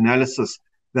piece of analysis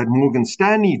that Morgan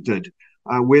Stanley did,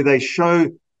 where they show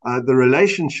the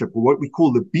relationship, or what we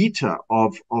call the beta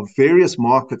of various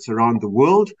markets around the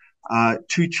world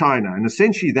to China. And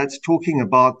essentially that's talking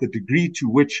about the degree to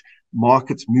which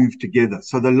markets move together.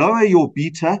 So the lower your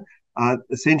beta,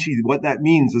 essentially what that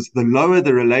means is the lower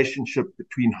the relationship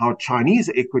between how Chinese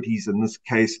equities in this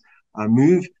case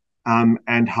move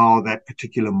and how that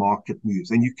particular market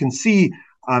moves. And you can see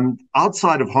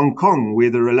outside of Hong Kong,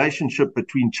 where the relationship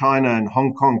between China and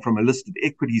Hong Kong from a listed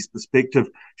equities perspective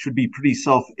should be pretty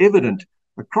self-evident.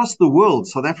 Across the world,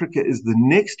 South Africa is the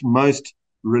next most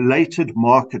related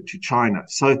market to China.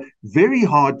 So very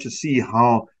hard to see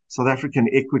how South African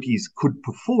equities could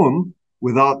perform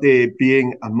without there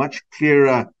being a much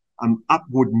clearer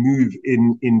upward move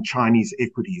in Chinese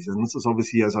equities. And this is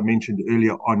obviously, as I mentioned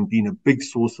earlier on, been a big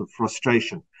source of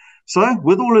frustration. So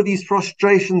with all of these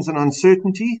frustrations and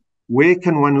uncertainty, where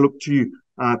can one look to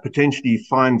potentially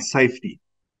find safety?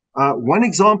 One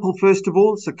example, first of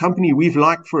all, it's a company we've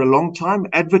liked for a long time,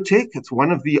 Advotech. It's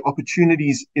one of the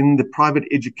opportunities in the private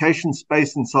education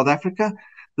space in South Africa.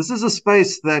 This is a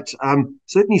space that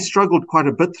certainly struggled quite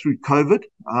a bit through COVID.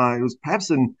 It was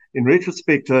perhaps in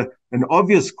retrospect an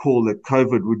obvious call that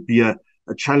COVID would be a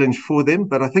challenge for them.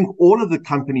 But I think all of the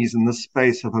companies in this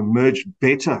space have emerged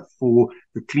better for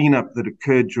the cleanup that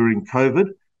occurred during COVID.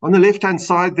 On the left-hand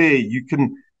side there, you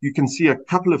can see a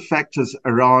couple of factors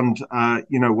around,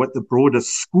 what the broader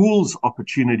schools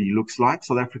opportunity looks like,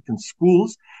 South African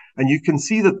schools. And you can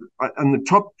see that on the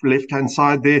top left-hand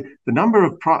side there, the number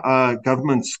of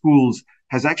government schools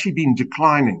has actually been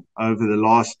declining over the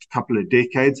last couple of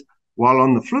decades, while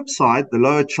on the flip side, the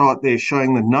lower chart there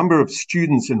showing the number of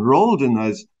students enrolled in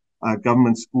those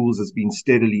government schools has been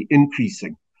steadily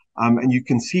increasing. And you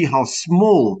can see how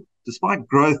small, despite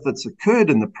growth that's occurred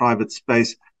in the private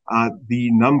space, the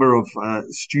number of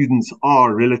students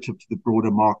are relative to the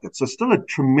broader market. So still a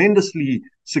tremendously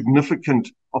significant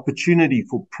opportunity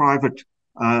for private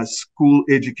school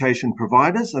education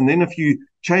providers. And then if you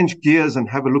change gears and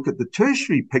have a look at the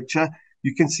tertiary picture,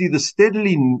 you can see the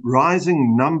steadily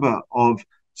rising number of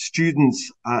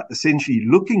students essentially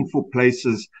looking for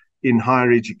places in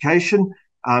higher education.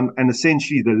 And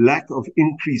essentially the lack of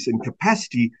increase in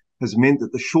capacity has meant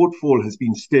that the shortfall has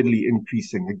been steadily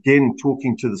increasing. Again,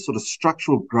 talking to the sort of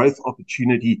structural growth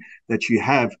opportunity that you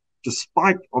have,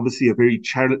 despite obviously a very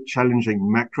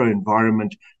challenging macro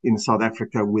environment in South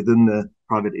Africa within the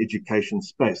private education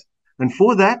space. And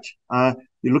for that,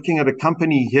 you're looking at a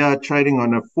company here trading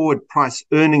on a forward price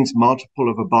earnings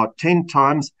multiple of about 10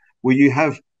 times, where you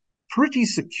have pretty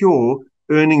secure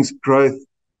earnings growth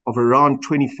of around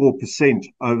 24%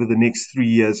 over the next 3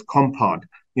 years compound.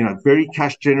 Very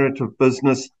cash generative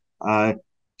business,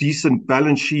 decent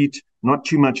balance sheet, not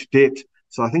too much debt.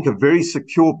 So I think a very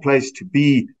secure place to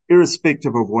be,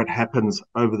 irrespective of what happens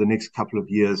over the next couple of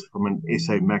years from an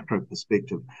SA macro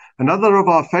perspective. Another of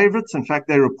our favorites, in fact,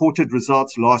 they reported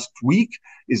results last week,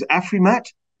 is Afrimat.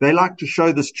 They like to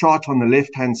show this chart on the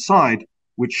left-hand side,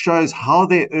 which shows how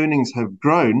their earnings have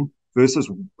grown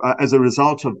versus as a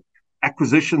result of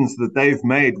acquisitions that they've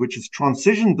made, which has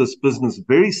transitioned this business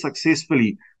very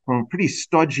successfully from a pretty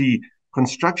stodgy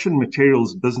construction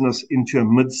materials business into a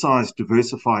mid-sized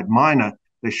diversified miner.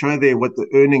 They show there what the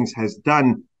earnings has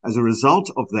done as a result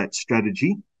of that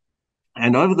strategy.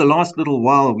 And over the last little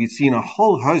while, we've seen a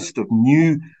whole host of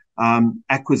new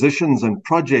acquisitions and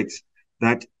projects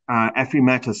that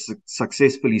Afrimat has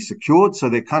successfully secured. So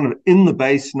they're kind of in the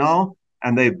base now,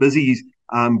 and they're busy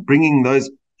bringing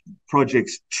those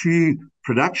projects to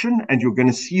production, and you're going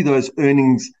to see those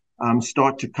earnings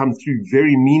start to come through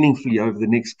very meaningfully over the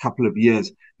next couple of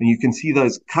years. And you can see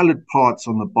those colored parts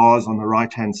on the bars on the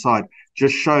right-hand side,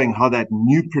 just showing how that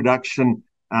new production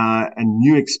and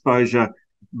new exposure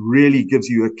really gives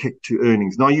you a kick to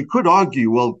earnings. Now, you could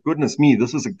argue, well, goodness me,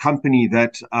 this is a company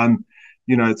that,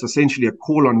 it's essentially a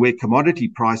call on where commodity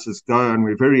prices go, and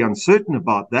we're very uncertain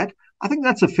about that. I think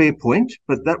that's a fair point,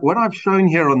 but that what I've shown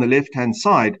here on the left-hand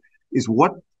side is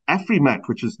what Afrimat,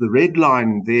 which is the red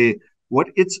line there, what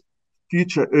its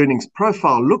future earnings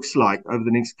profile looks like over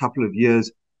the next couple of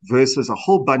years versus a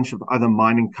whole bunch of other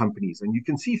mining companies. And you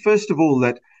can see, first of all,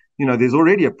 that there's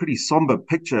already a pretty somber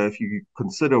picture if you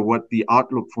consider what the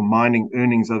outlook for mining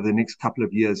earnings over the next couple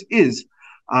of years is.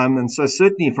 And so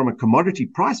certainly from a commodity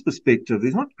price perspective,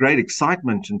 there's not great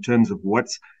excitement in terms of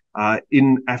what's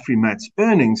in Afrimat's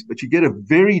earnings, but you get a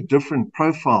very different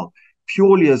profile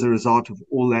purely as a result of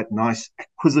all that nice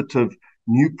acquisitive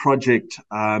new project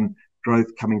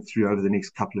growth coming through over the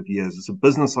next couple of years. It's a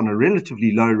business on a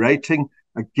relatively low rating,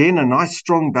 Again, a nice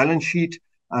strong balance sheet,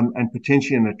 and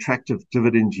potentially an attractive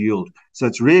dividend yield. So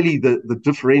it's really the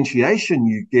differentiation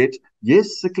you get.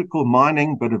 Yes, cyclical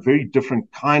mining, but a very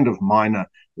different kind of miner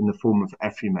in the form of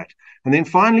Afrimat. And then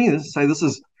finally, this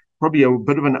is probably a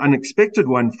bit of an unexpected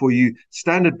one for you,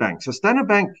 Standard Bank. So Standard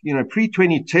Bank,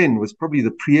 pre-2010 was probably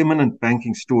the preeminent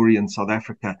banking story in South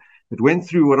Africa. It went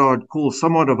through what I would call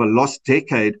somewhat of a lost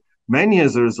decade, mainly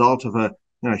as a result of a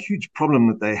huge problem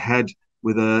that they had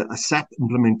with a SAP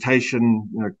implementation,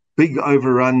 big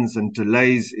overruns and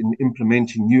delays in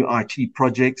implementing new IT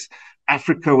projects.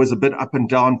 Africa was a bit up and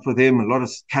down for them, a lot of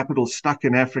capital stuck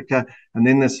in Africa, and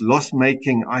then this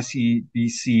loss-making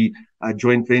ICBC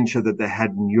joint venture that they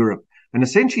had in Europe. And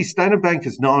essentially, Standard Bank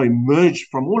has now emerged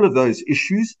from all of those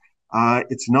issues.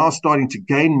 It's now starting to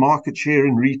gain market share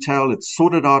in retail. It's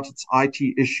sorted out its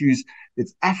IT issues.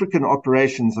 Its African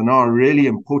operations are now a really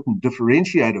important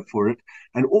differentiator for it.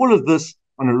 And all of this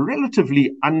on a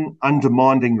relatively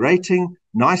undemanding rating,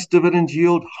 nice dividend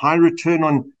yield, high return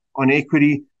on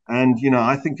equity. And,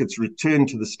 I think it's returned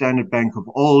to the Standard Bank of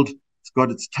old. It's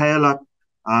got its tail up.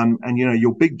 And,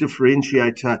 your big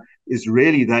differentiator is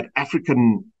really that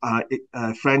African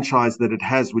franchise that it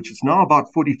has, which is now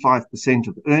about 45%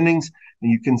 of earnings.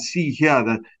 And you can see here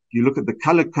that if you look at the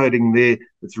color coding there,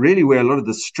 it's really where a lot of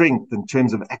the strength in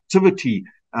terms of activity,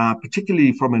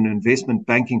 particularly from an investment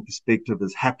banking perspective,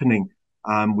 is happening,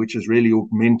 which is really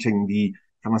augmenting the,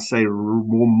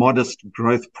 more modest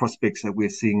growth prospects that we're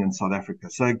seeing in South Africa.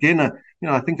 So again,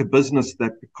 I think a business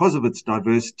that, because of its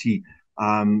diversity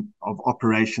of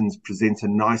operations, presents a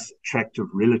nice, attractive,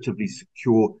 relatively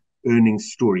secure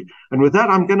earnings story. And with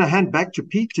that, I'm going to hand back to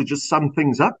Pete to just sum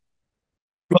things up.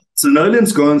 So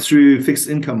Nolan's gone through fixed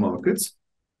income markets,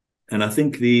 and I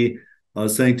think I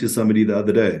was saying to somebody the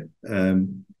other day,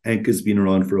 Anchor's been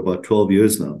around for about 12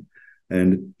 years now.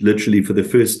 And literally for the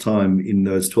first time in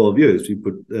those 12 years, we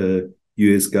put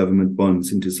US government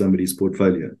bonds into somebody's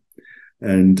portfolio.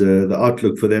 And the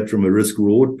outlook for that from a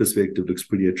risk-reward perspective looks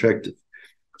pretty attractive.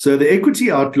 So the equity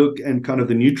outlook and kind of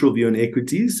the neutral view on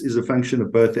equities is a function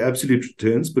of both the absolute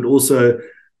returns, but also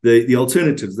the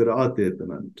alternatives that are out there at the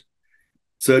moment.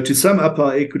 So to sum up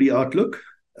our equity outlook,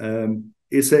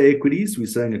 SA equities, we're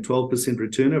saying a 12%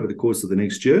 return over the course of the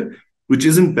next year, which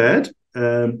isn't bad.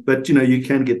 But, you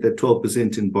can get that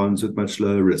 12% in bonds with much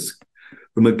lower risk.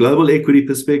 From a global equity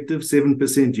perspective,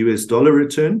 7% US dollar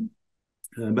return.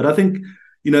 But I think,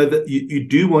 that you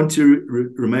do want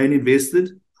to remain invested.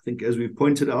 I think, as we've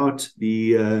pointed out,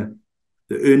 the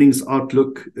earnings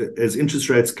outlook, as interest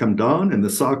rates come down and the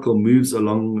cycle moves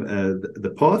along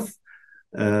the path,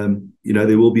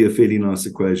 there will be a fairly nice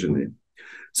equation there.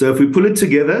 So if we pull it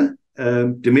together,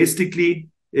 domestically,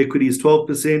 equity is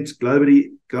 12%,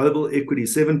 global equity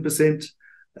 7%,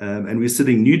 and we're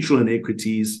sitting neutral in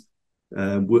equities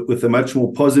with a much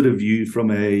more positive view from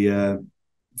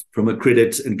a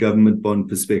credit and government bond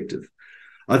perspective.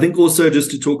 I think also,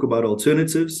 just to talk about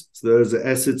alternatives, so those are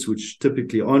assets which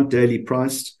typically aren't daily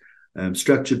priced,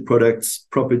 structured products,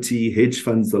 property, hedge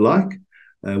funds, the like.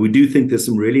 We do think there's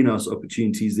some really nice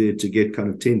opportunities there to get kind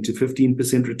of 10 to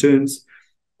 15% returns.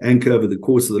 Anchor, over the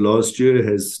course of the last year,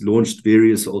 has launched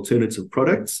various alternative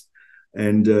products.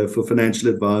 And for financial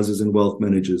advisors and wealth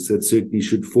managers, that certainly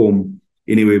should form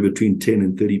anywhere between 10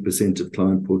 and 30% of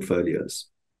client portfolios.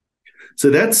 So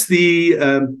that's the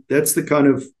kind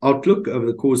of outlook over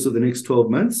the course of the next 12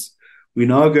 months. We're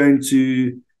now going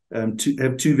to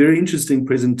have two very interesting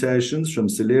presentations from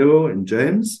Seleho and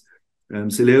James.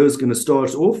 Seleho is going to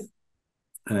start off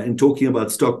in talking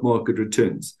about stock market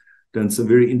returns. Done some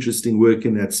very interesting work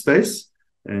in that space.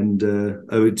 And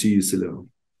over to you, Seleho.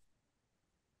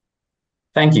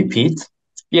 Thank you, Pete.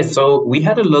 Yes, so we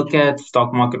had a look at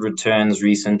stock market returns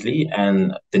recently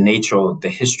and the nature of the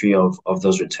history of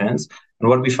those returns. And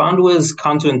what we found was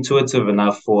counterintuitive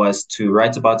enough for us to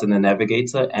write about in the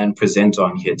Navigator and present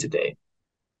on here today.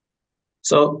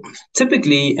 So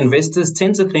typically, investors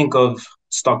tend to think of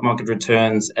stock market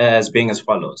returns as being as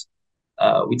follows.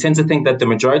 We tend to think that the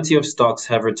majority of stocks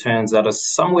have returns that are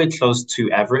somewhere close to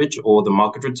average or the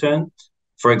market return.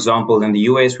 For example, in the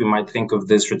US, we might think of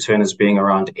this return as being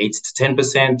around 8 to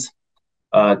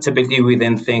 10%. Typically, we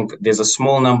then think there's a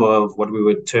small number of what we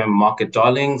would term market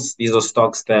darlings. These are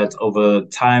stocks that over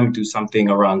time do something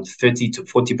around 30 to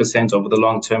 40% over the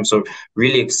long term. So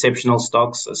really exceptional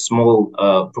stocks, a small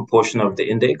proportion of the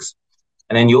index.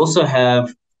 And then you also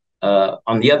have,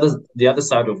 on the other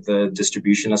side of the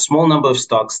distribution, a small number of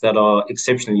stocks that are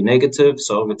exceptionally negative.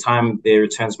 So over time, their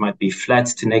returns might be flat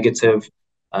to negative.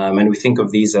 And we think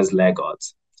of these as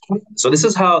laggards. So this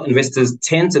is how investors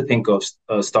tend to think of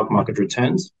stock market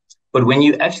returns. But when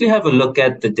you actually have a look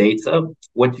at the data,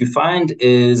 what you find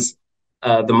is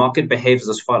the market behaves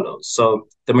as follows. So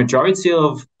the majority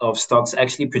of stocks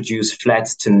actually produce flat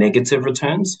to negative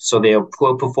returns. So they are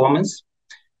poor performers.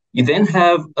 You then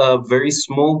have a very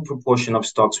small proportion of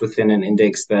stocks within an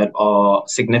index that are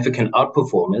significant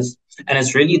outperformers. And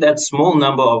it's really that small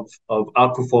number of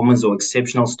outperformers or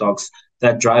exceptional stocks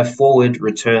that drive forward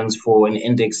returns for an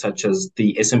index such as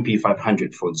the S&P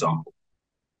 500, for example.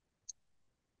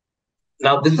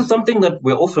 Now, this is something that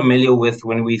we're all familiar with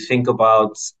when we think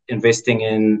about investing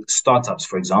in startups,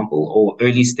 for example, or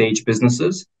early stage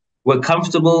businesses. We're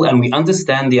comfortable and we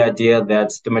understand the idea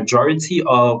that the majority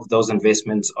of those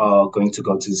investments are going to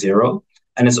go to zero.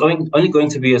 And it's only going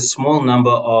to be a small number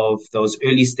of those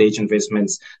early stage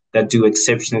investments that do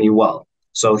exceptionally well.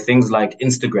 So things like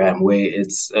Instagram, where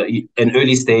it's an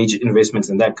early stage investment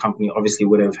in that company obviously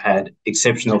would have had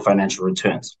exceptional financial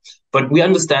returns. But we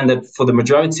understand that for the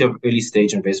majority of early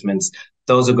stage investments,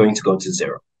 those are going to go to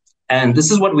zero. And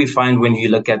this is what we find when you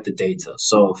look at the data.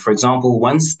 So, for example,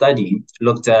 one study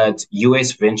looked at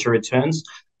US venture returns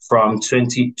from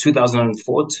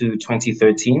 2004 to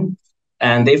 2013.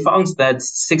 And they found that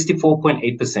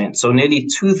 64.8%, so nearly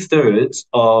 2/3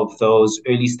 of those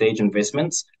early stage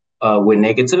investments were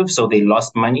negative, so they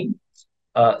lost money.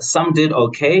 Some did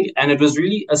okay, and it was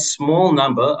really a small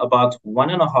number, about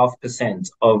 1.5%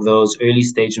 of those early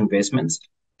stage investments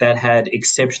that had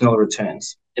exceptional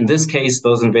returns. In this case,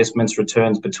 those investments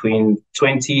returned between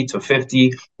 20 to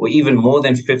 50 or even more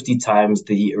than 50 times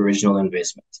the original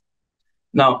investment.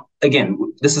 Now, again,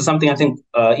 this is something I think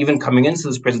even coming into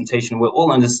this presentation, we're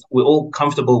all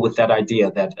comfortable with that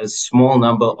idea that a small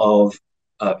number of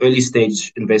early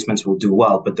stage investments will do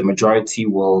well, but the majority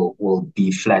will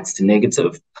be flat to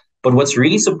negative. But what's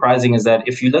really surprising is that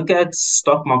if you look at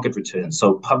stock market returns,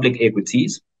 so public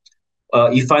equities,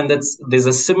 you find that there's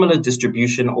a similar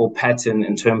distribution or pattern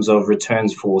in terms of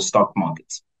returns for stock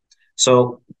markets.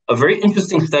 So a very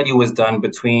interesting study was done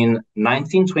between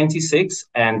 1926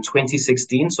 and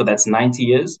 2016, so that's 90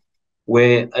 years,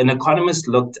 where an economist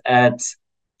looked at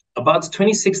about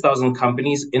 26,000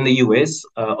 companies in the US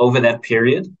over that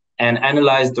period and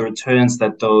analyzed the returns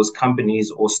that those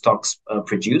companies or stocks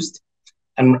produced.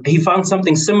 And he found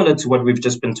something similar to what we've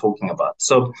just been talking about.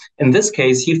 So in this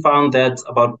case, he found that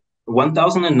about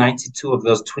 1,092 of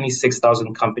those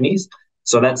 26,000 companies,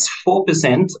 so that's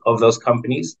 4% of those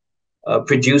companies,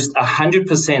 produced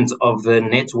 100% of the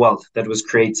net wealth that was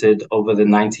created over the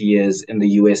 90 years in the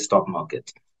US stock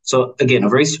market. So again, a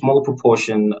very small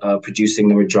proportion producing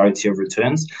the majority of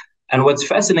returns. And what's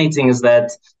fascinating is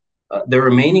that the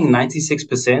remaining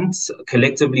 96%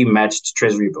 collectively matched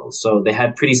treasury bills. So they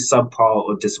had pretty subpar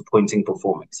or disappointing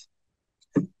performance.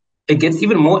 It gets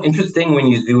even more interesting when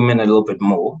you zoom in a little bit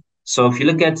more. So if you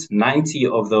look at 90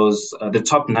 of those, the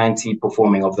top 90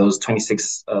 performing of those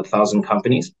 26,000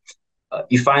 companies,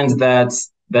 you find that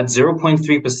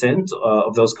 0.3%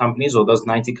 of those companies or those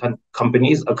 90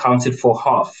 companies accounted for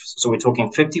half. So we're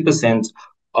talking 50%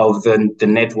 of the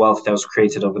net wealth that was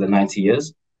created over the 90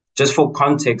 years. Just for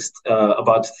context,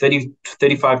 about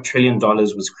 $35 trillion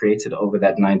was created over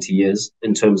that 90 years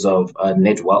in terms of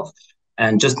net wealth.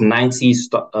 And just 90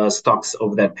 stocks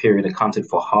over that period accounted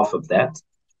for half of that.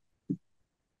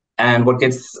 And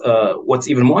what's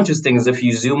even more interesting is if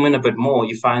you zoom in a bit more,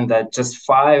 you find that just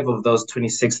 5 of those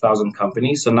 26,000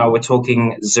 companies, so now we're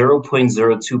talking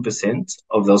 0.02%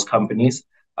 of those companies,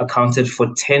 accounted for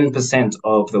 10%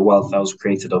 of the wealth that was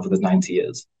created over the 90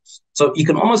 years. So you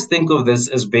can almost think of this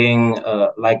as being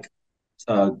like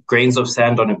grains of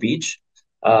sand on a beach.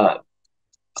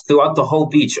 Throughout the whole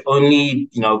beach, only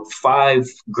 5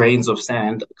 grains of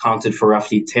sand accounted for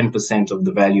roughly 10% of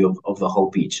the value of the whole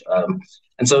beach.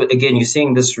 And so again, you're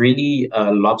seeing this really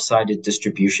lopsided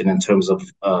distribution in terms of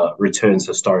returns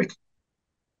historically.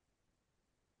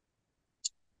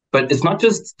 But it's not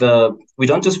just we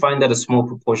don't just find that a small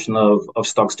proportion of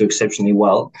stocks do exceptionally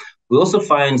well. We also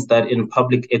find that in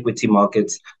public equity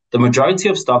markets, the majority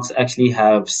of stocks actually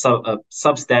have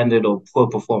substandard or poor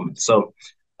performance. So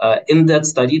in that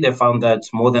study, they found that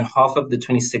more than half of the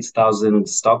 26,000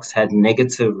 stocks had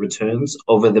negative returns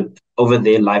over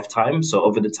their lifetime, so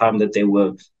over the time that they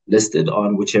were listed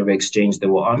on whichever exchange they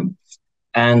were on.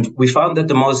 And we found that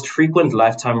the most frequent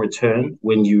lifetime return,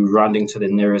 when you rounding to the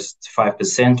nearest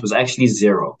 5%, was actually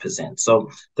 0%.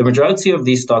 So the majority of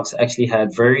these stocks actually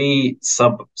had very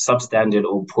substandard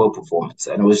or poor performance,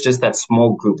 and it was just that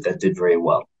small group that did very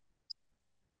well.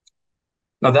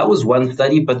 Now, that was one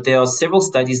study, but there are several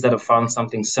studies that have found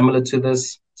something similar to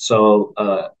this. So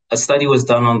a study was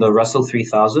done on the Russell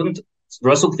 3000,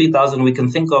 Russell 3000 we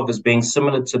can think of as being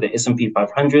similar to the S&P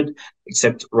 500,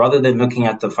 except rather than looking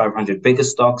at the 500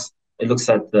 biggest stocks, it looks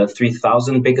at the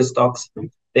 3,000 biggest stocks.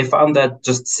 They found that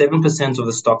just 7% of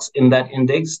the stocks in that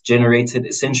index generated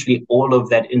essentially all of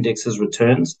that index's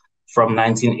returns from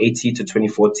 1980 to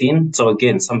 2014. So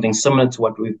again, something similar to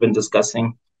what we've been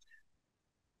discussing.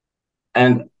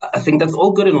 And I think that's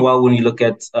all good and well when you look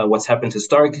at what's happened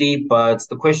historically. But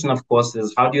the question, of course,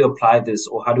 is how do you apply this,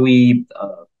 or how do we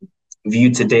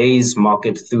view today's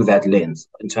market through that lens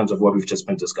in terms of what we've just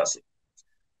been discussing?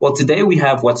 Well, today we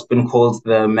have what's been called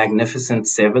the Magnificent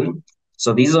Seven.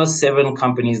 So these are 7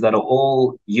 companies that are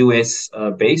all US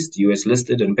based, US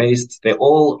listed and based. They're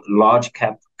all large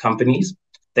cap companies.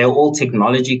 They're all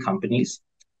technology companies.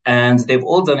 And they've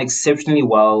all done exceptionally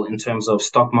well in terms of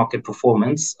stock market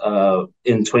performance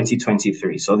in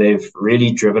 2023. So they've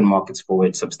really driven markets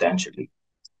forward substantially.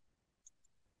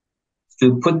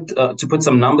 To put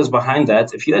some numbers behind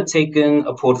that, if you had taken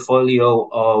a portfolio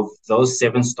of those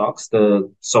 7 stocks,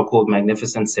 the so-called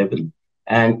Magnificent Seven,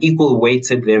 and equal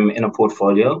weighted them in a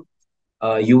portfolio,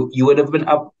 you would have been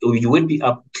up, or you would be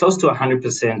up close to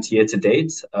 100% year to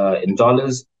date in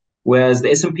dollars, whereas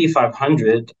the S&P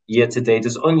 500 year to date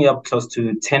is only up close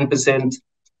to 10%.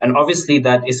 And obviously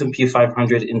that S&P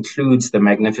 500 includes the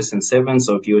Magnificent Seven.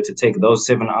 So if you were to take those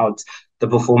 7 out, the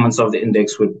performance of the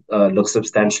index would look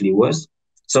substantially worse.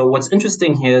 So what's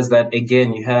interesting here is that,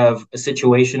 again, you have a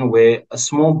situation where a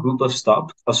small group of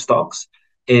stocks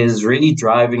is really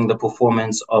driving the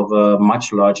performance of a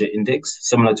much larger index,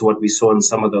 similar to what we saw in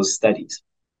some of those studies.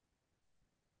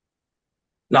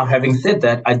 Now, having said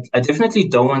that, I definitely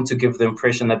don't want to give the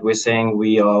impression that we're saying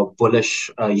we are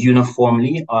bullish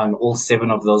uniformly on all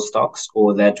 7 of those stocks,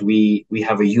 or that we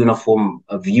have a uniform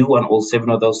view on all 7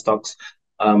 of those stocks.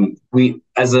 We,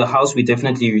 as a house, we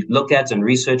definitely look at and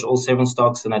research all 7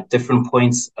 stocks, and at different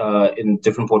points in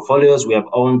different portfolios, we have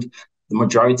owned the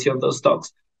majority of those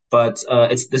stocks. But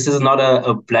this is not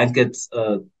a blanket,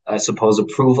 I suppose,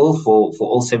 approval for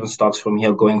all 7 stocks from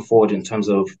here going forward in terms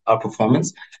of our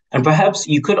performance. And perhaps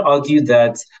you could argue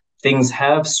that things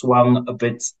have swung a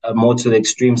bit more to the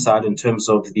extreme side in terms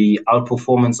of the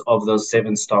outperformance of those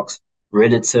 7 stocks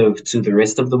relative to the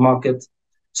rest of the market.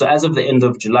 So as of the end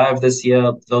of July of this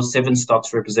year, those 7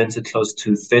 stocks represented close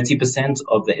to 30%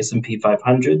 of the S&P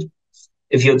 500.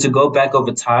 If you were to go back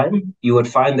over time, you would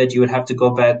find that you would have to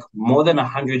go back more than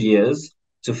 100 years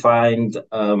to find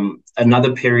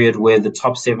another period where the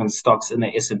top 7 stocks in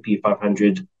the S&P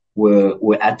 500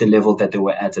 were at the level that they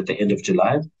were at the end of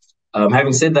July.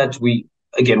 Having said that, we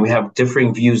have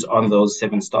differing views on those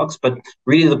 7 stocks, but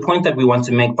really the point that we want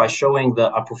to make by showing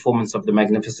the outperformance of the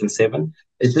Magnificent Seven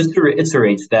is just to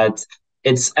reiterate that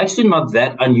it's actually not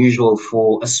that unusual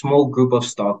for a small group of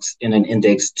stocks in an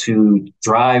index to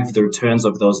drive the returns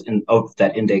of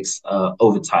that index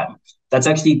over time. That's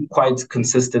actually quite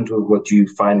consistent with what you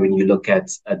find when you look at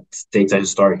data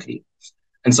historically.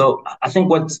 And so I think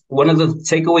one of the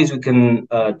takeaways we can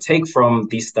take from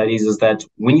these studies is that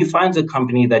when you find a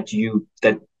company that you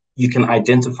can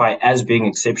identify as being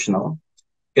exceptional,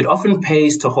 it often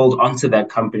pays to hold onto that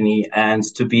company and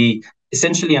to be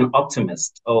essentially an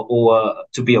optimist or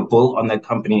to be a bull on that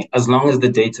company, as long as the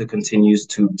data continues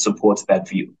to support that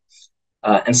view.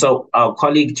 And so our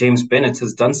colleague James Bennett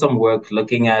has done some work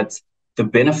looking at the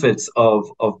benefits of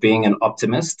being an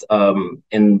optimist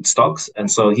in stocks.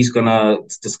 And so he's going to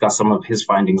discuss some of his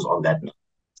findings on that.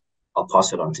 I'll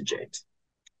pass it on to James.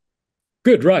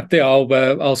 Good, right there.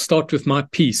 I'll start with my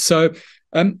piece. So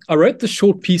I wrote the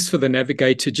short piece for the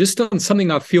Navigator just on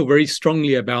something I feel very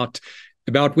strongly about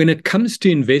when it comes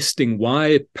to investing, why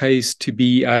it pays to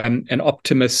be an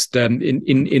optimist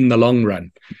in the long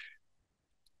run.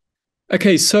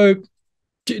 Okay, so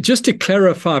just to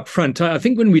clarify up front, I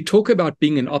think when we talk about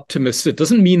being an optimist, it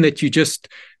doesn't mean that you just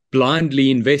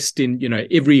blindly invest in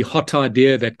every hot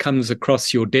idea that comes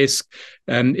across your desk.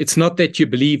 It's not that you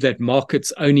believe that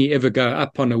markets only ever go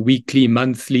up on a weekly,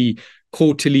 monthly,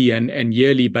 quarterly and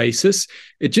yearly basis.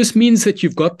 It just means that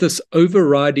you've got this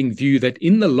overriding view that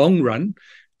in the long run,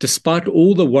 despite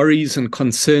all the worries and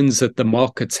concerns that the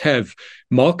markets have,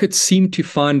 markets seem to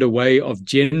find a way of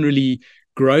generally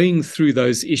growing through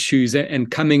those issues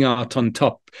and coming out on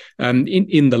top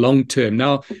in the long term.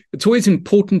 Now, it's always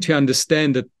important to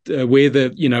understand that where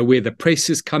the press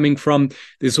is coming from.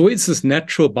 There's always this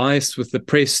natural bias with the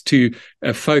press to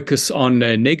focus on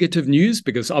negative news,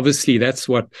 because obviously that's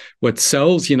what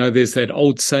sells. There's that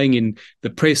old saying in the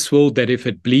press world that if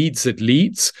it bleeds, it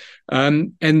leads.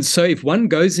 And so if one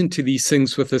goes into these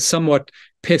things with a somewhat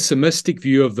pessimistic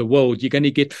view of the world, you're going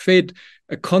to get fed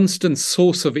a constant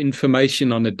source of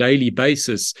information on a daily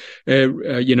basis,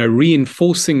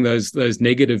 reinforcing those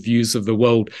negative views of the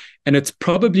world. And it's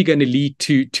probably going to lead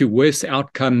to worse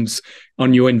outcomes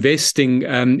on your investing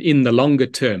in the longer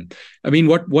term. I mean,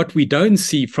 what we don't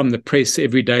see from the press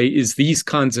every day is these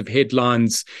kinds of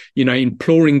headlines,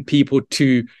 imploring people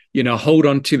to hold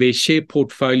on to their share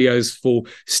portfolios for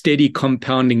steady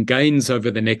compounding gains over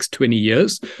the next 20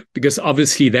 years, because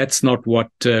obviously that's not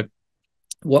what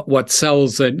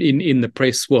sells in the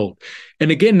press world. And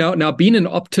again, now being an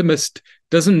optimist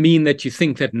doesn't mean that you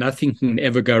think that nothing can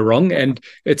ever go wrong. And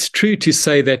it's true to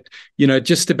say that,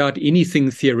 just about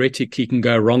anything theoretically can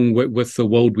go wrong with the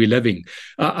world we're living.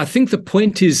 I think the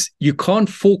point is you can't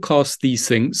forecast these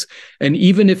things. And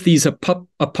even if these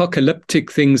apocalyptic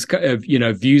things,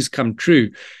 views come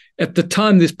true, at the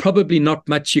time, there's probably not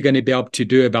much you're going to be able to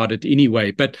do about it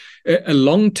anyway. But a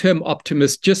long-term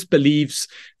optimist just believes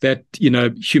that,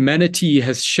 humanity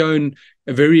has shown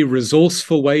a very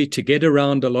resourceful way to get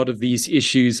around a lot of these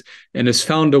issues and has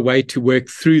found a way to work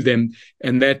through them.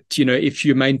 And that, if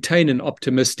you maintain an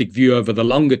optimistic view over the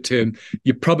longer term,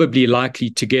 you're probably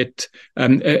likely to get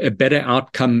a better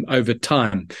outcome over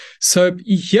time. So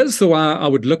here's the way I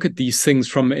would look at these things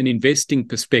from an investing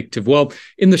perspective. Well,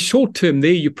 in the short term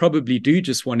there, you probably do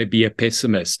just want to be a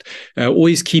pessimist.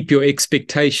 Always keep your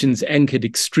expectations anchored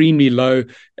extremely low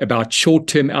about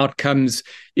short-term outcomes.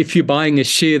 If you're buying a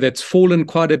share that's fallen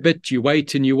quite a bit, you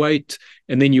wait and you wait,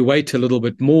 and then you wait a little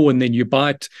bit more, and then you buy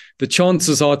it. The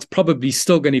chances are it's probably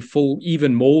still going to fall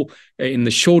even more in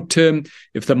the short term.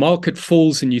 If the market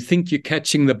falls and you think you're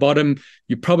catching the bottom,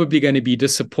 you're probably going to be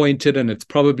disappointed, and it's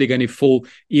probably going to fall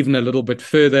even a little bit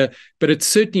further. But it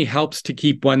certainly helps to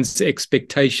keep one's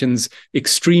expectations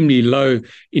extremely low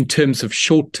in terms of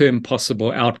short-term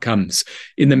possible outcomes.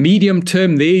 In the medium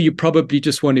term there, you probably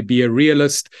just want to be a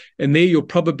realist, and there you'll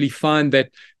probably find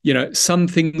that some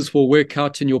things will work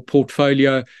out in your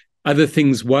portfolio, other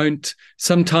things won't.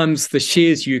 Sometimes the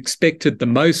shares you expected the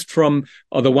most from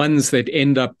are the ones that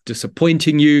end up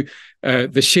disappointing you.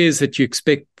 The shares that you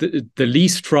expect the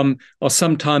least from are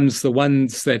sometimes the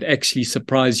ones that actually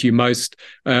surprise you most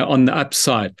on the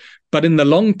upside. But in the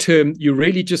long term, you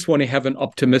really just want to have an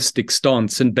optimistic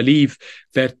stance and believe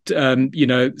that,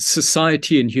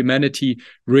 society and humanity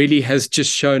really has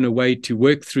just shown a way to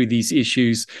work through these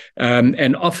issues.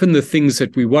 And often the things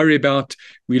that we worry about,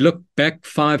 we look back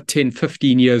 5, 10,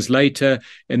 15 years later,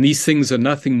 and these things are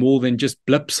nothing more than just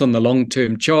blips on the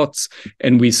long-term charts.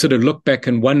 And we sort of look back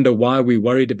and wonder why we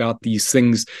worried about these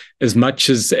things as much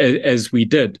as we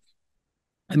did.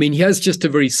 I mean, here's just a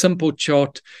very simple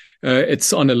chart.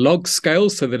 It's on a log scale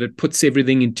so that it puts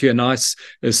everything into a nice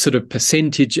sort of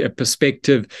percentage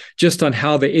perspective just on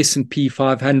how the S&P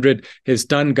 500 has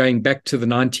done going back to the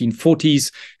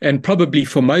 1940s. And probably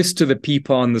for most of the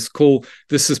people on this call,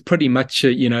 this is pretty much,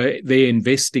 their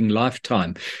investing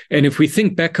lifetime. And if we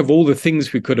think back of all the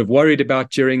things we could have worried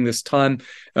about during this time,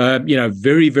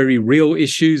 very, very real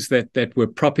issues that were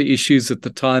proper issues at the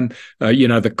time,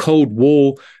 the Cold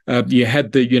War, you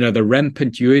had the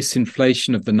rampant US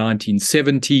inflation of the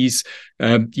 1970s.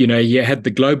 You had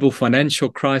the global financial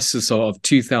crisis of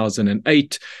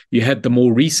 2008. You had the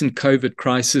more recent COVID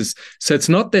crisis. So it's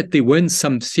not that there weren't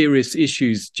some serious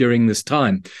issues during this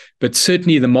time, but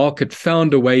certainly the market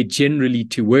found a way generally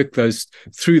to work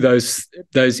through those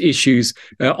issues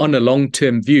on a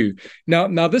long-term view.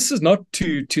 Now this is not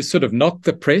to sort of knock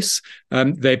the press.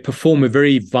 They perform a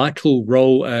very vital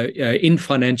role in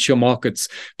financial markets,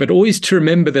 but always to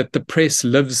remember that the press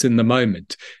lives in the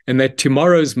moment and that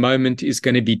tomorrow's moment is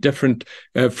going to be different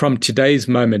from today's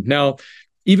moment. Now,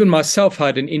 even myself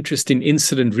had an interesting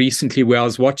incident recently where I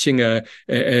was watching a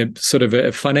sort of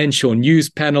a financial news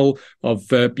panel of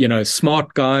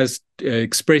smart guys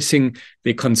expressing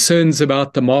their concerns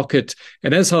about the market.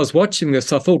 And as I was watching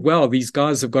this, I thought, wow, these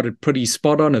guys have got it pretty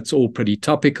spot on. It's all pretty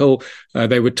topical.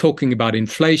 They were talking about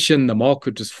inflation. The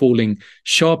market was falling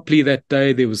sharply that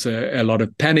day. There was a lot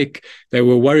of panic. They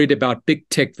were worried about big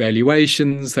tech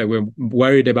valuations. They were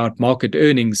worried about market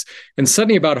earnings. And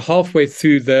suddenly about halfway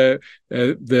through the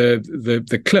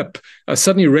clip, I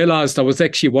suddenly realized I was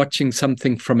actually watching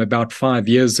something from about 5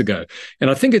 years ago. And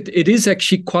I think it is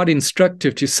actually quite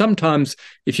instructive to sometimes,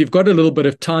 if you've got a little bit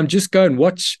of time, just go and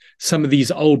watch some of these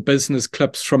old business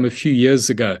clips from a few years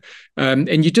ago.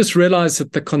 And you just realize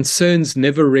that the concerns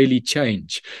never really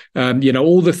change.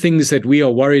 All the things that we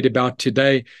are worried about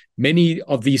today, many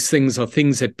of these things are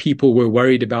things that people were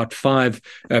worried about 5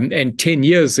 and 10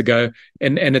 years ago.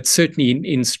 And it's certainly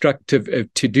instructive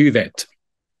to do that.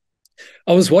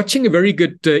 I was watching a very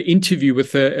good interview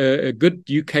with a good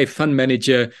UK fund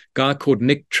manager guy called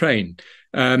Nick Train.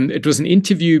 It was an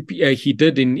interview he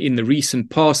did in the recent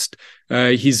past.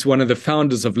 He's one of the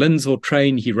founders of Lindsell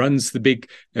Train. He runs the big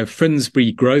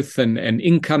Finsbury Growth and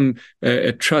Income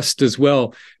Trust as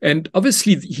well. And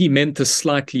obviously he meant this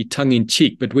slightly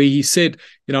tongue-in-cheek, but where he said,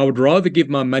 I would rather give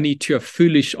my money to a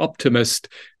foolish optimist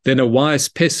than a wise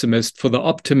pessimist, for the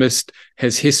optimist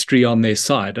has history on their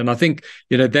side. And I think,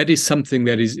 that is something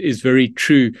that is very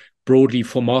true broadly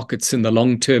for markets in the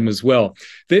long term as well.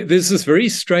 There's this very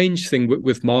strange thing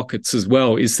with markets as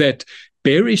well, is that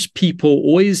bearish people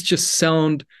always just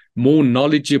sound more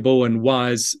knowledgeable and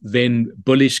wise than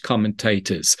bullish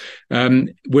commentators.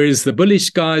 Whereas the bullish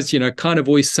guys, kind of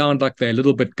always sound like they're a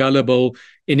little bit gullible,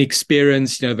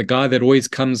 inexperienced, the guy that always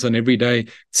comes on every day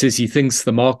says he thinks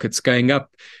the market's going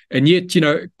up. And yet,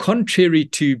 contrary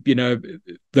to,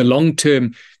 the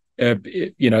long-term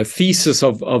thesis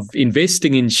of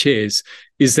investing in shares,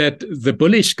 is that the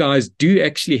bullish guys do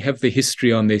actually have the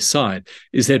history on their side,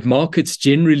 is that markets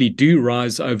generally do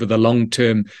rise over the long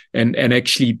term and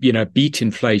actually, beat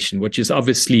inflation, which is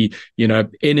obviously,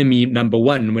 enemy number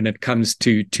one when it comes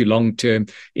to long-term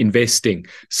investing.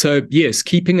 So yes,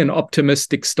 keeping an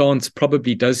optimistic stance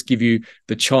probably does give you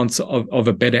the chance of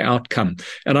a better outcome.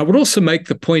 And I would also make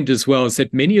the point as well, is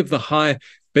that many of the high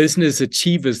business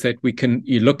achievers that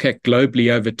you look at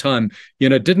globally over time,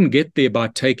 didn't get there by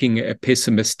taking a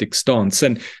pessimistic stance.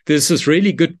 And there's this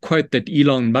really good quote that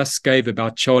Elon Musk gave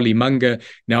about Charlie Munger.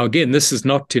 Now, again, this is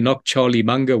not to knock Charlie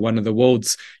Munger, one of the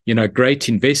world's, great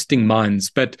investing minds,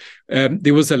 but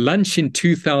there was a lunch in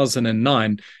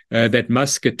 2009 that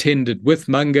Musk attended with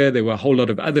Munger. There were a whole lot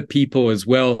of other people as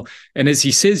well. And as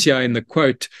he says here in the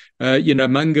quote,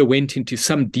 Munger went into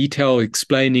some detail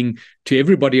explaining to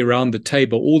everybody around the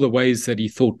table all the ways that he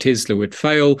thought Tesla would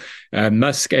fail.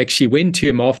 Musk actually went to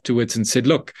him afterwards and said,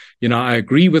 look, I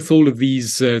agree with all of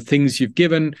these things you've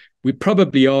given. We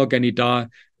probably are going to die,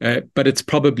 but it's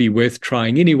probably worth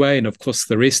trying anyway. And of course,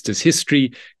 the rest is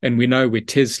history. And we know where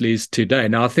Tesla is today.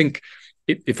 Now, I think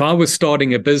if I was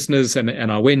starting a business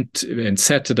and I went and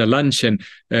sat at a lunch and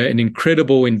an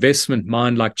incredible investment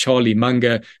mind like Charlie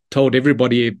Munger told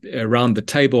everybody around the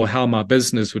table how my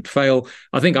business would fail,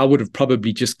 I think I would have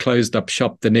probably just closed up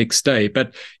shop the next day.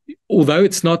 But although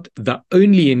it's not the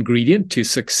only ingredient to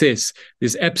success,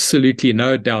 there's absolutely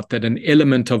no doubt that an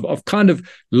element of kind of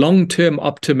long-term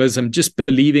optimism, just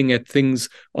believing that things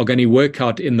are going to work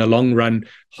out in the long run,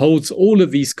 holds all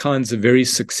of these kinds of very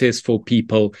successful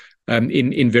people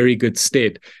in very good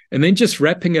stead. And then just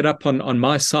wrapping it up on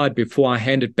my side before I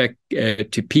hand it back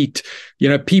to Pete,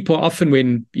 people often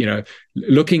when,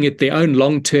 looking at their own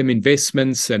long-term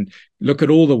investments and look at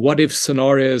all the what-if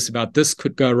scenarios about this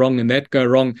could go wrong and that go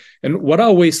wrong. And what I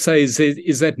always say is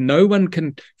that no one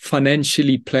can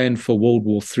financially plan for World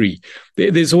War III.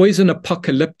 There's always an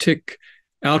apocalyptic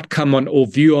outcome or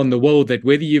view on the world that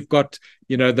whether you've got,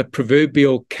 the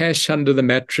proverbial cash under the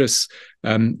mattress,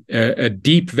 a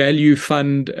deep value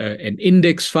fund, an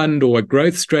index fund, or a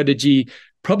growth strategy,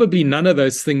 probably none of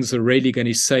those things are really going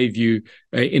to save you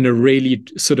in a really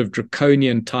sort of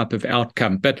draconian type of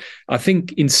outcome. But I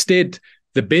think instead,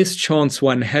 the best chance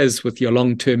one has with your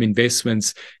long-term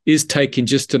investments is taking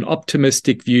just an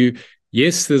optimistic view.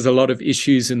 Yes, there's a lot of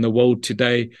issues in the world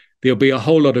today. There'll be a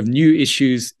whole lot of new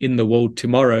issues in the world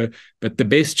tomorrow, but the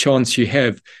best chance you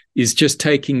have is just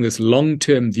taking this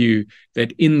long-term view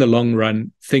that in the long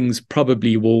run, things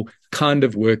probably will kind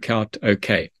of work out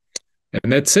okay.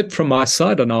 And that's it from my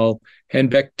side, and I'll hand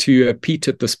back to Pete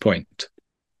at this point.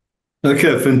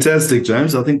 Okay, fantastic,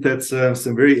 James. I think that's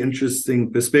some very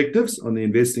interesting perspectives on the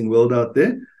investing world out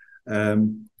there.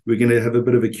 We're going to have a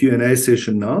bit of a Q&A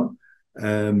session now.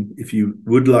 If you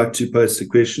would like to post a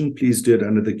question, please do it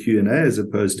under the Q&A as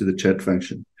opposed to the chat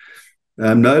function.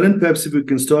 Nolan, perhaps if we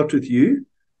can start with you.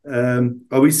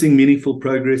 Are we seeing meaningful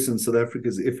progress in South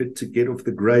Africa's effort to get off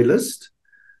the grey list?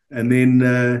 And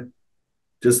then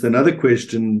just another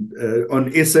question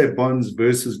on SA bonds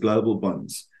versus global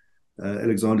bonds.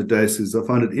 Alexander Day says, I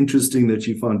find it interesting that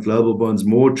you find global bonds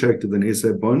more attractive than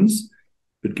SA bonds,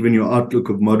 but given your outlook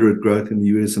of moderate growth in the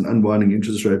US and unwinding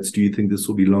interest rates, do you think this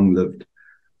will be long-lived?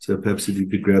 So perhaps if you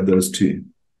could grab those two.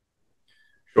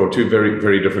 Sure, two very,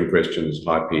 very different questions.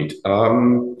 Hi, Pete.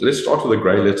 Let's start with the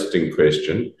grey listing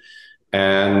question.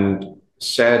 And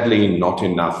sadly, not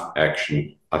enough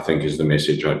action, I think, is the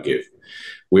message I'd give.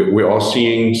 We are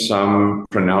seeing some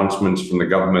pronouncements from the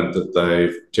government that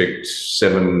they've ticked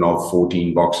 7 of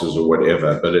 14 boxes or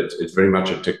whatever, but it's very much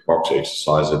a tick box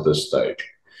exercise at this stage.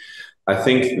 I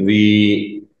think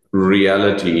the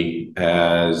reality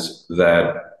is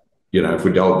that, if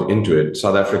we delve into it,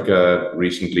 South Africa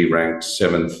recently ranked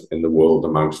 7th in the world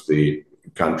amongst the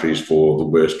countries for the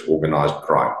worst organized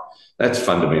crime. That's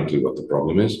fundamentally what the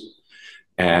problem is.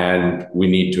 And we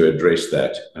need to address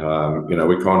that.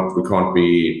 We can't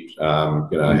be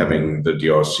having the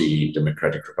DRC,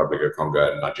 Democratic Republic of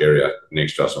Congo, and Nigeria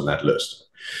next to us on that list.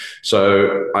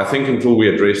 So I think until we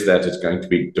address that, it's going to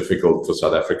be difficult for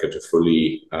South Africa to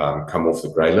fully come off the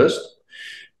grey list.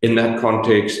 In that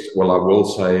context, well, I will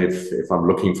say if I'm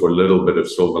looking for a little bit of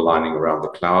silver lining around the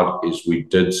cloud, is we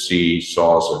did see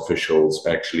SARS officials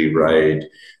actually raid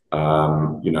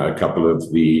a couple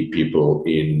of the people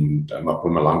in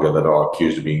Mpumalanga that are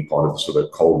accused of being part of the sort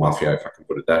of coal mafia, if I can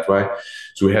put it that way.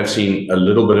 So we have seen a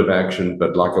little bit of action,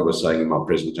 but like I was saying in my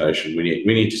presentation, we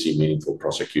need to see meaningful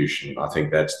prosecution. I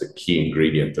think that's the key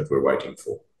ingredient that we're waiting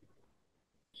for.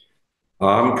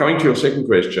 Coming to your second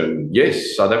question,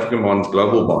 yes, South African bonds,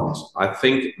 global bonds. I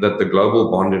think that the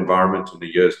global bond environment in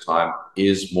a year's time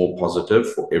is more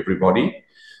positive for everybody.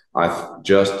 I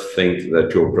just think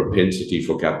that your propensity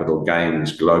for capital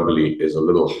gains globally is a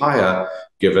little higher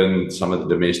given some of the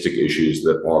domestic issues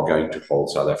that are going to hold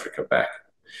South Africa back.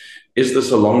 Is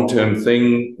this a long-term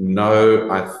thing? No,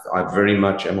 I very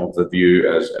much am of the view,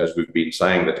 as we've been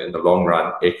saying, that in the long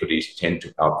run, equities tend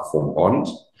to outperform bonds.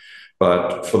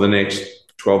 But for the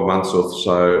next 12 months or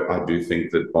so, I do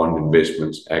think that bond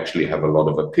investments actually have a lot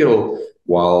of appeal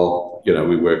while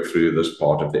we work through this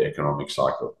part of the economic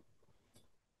cycle.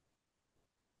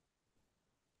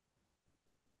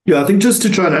 Yeah, I think just to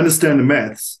try and understand the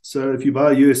maths. So if you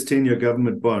buy a US 10-year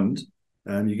government bond,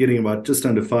 you're getting about just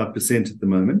under 5% at the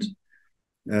moment.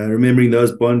 Remembering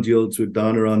those bond yields were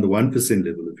down around the 1%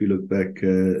 level if you look back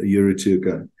a year or two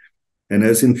ago. And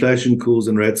as inflation cools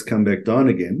and rates come back down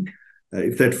again,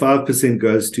 if that 5%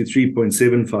 goes to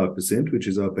 3.75%, which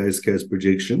is our base case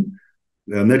projection,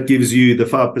 that gives you the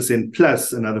 5%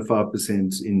 plus another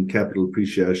 5% in capital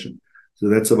appreciation. So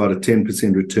that's about a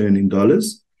 10% return in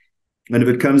dollars. And if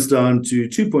it comes down to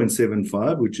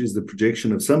 2.75, which is the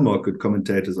projection of some market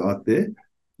commentators out there,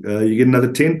 you get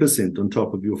another 10% on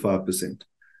top of your 5%.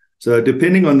 So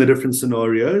depending on the different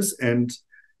scenarios, and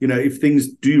if things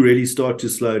do really start to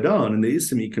slow down and there is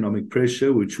some economic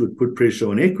pressure, which would put pressure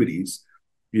on equities,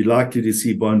 you're likely to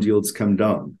see bond yields come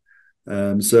down.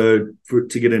 So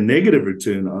to get a negative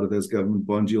return out of those government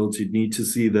bond yields, you'd need to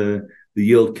see the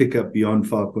yield kick up beyond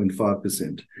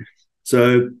 5.5%.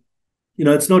 So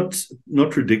it's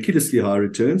not ridiculously high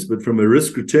returns, but from a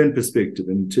risk-return perspective,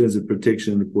 in terms of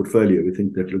protection in the portfolio, we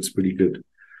think that looks pretty good.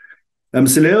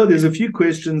 Seleho, there's a few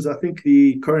questions. I think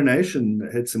the Coronation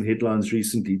had some headlines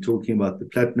recently talking about the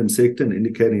platinum sector and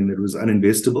indicating that it was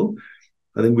uninvestable.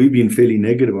 I think we've been fairly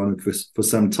negative on it for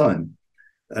some time.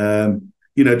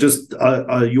 Just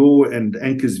are your and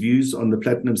Anchor's views on the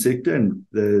platinum sector, and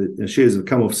the shares have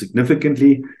come off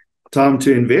significantly. Time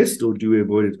to invest, or do we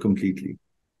avoid it completely?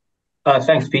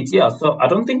 Thanks, Pete. Yeah, so I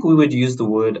don't think we would use the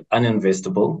word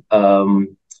uninvestable.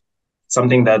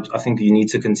 Something that I think you need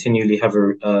to continually have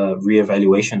a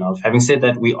reevaluation of. Having said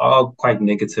that, we are quite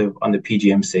negative on the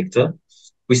PGM sector.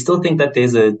 We still think that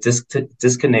there's a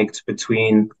disconnect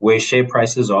between where share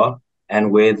prices are and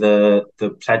where the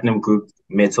platinum group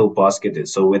metal basket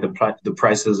is. So where the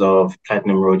prices of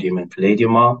platinum, rhodium, and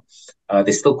palladium are.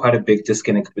 There's still quite a big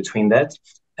disconnect between that.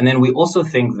 And then we also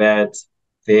think that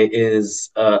there is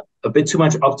a bit too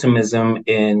much optimism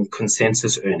in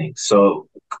consensus earnings. So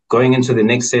going into the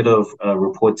next set of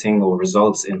reporting or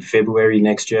results in February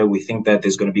next year, we think that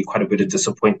there's going to be quite a bit of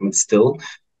disappointment still,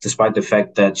 despite the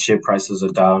fact that share prices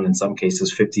are down in some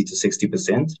cases 50 to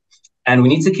 60%. And we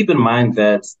need to keep in mind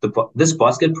that this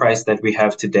basket price that we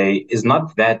have today is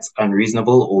not that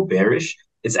unreasonable or bearish.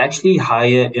 It's actually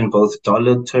higher in both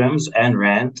dollar terms and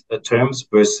rand terms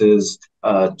versus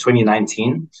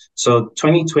 2019. So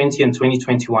 2020 and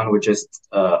 2021 were just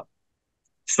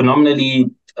phenomenally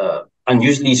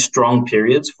unusually strong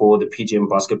periods for the PGM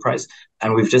basket price.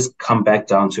 And we've just come back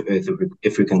down to earth,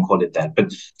 if we can call it that.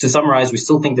 But to summarize, we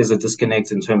still think there's a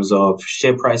disconnect in terms of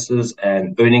share prices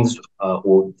and earnings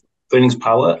or earnings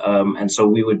power. And so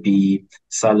we would be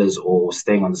sellers or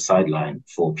staying on the sideline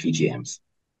for PGMs.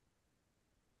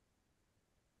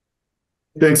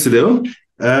 Thanks, Seleho.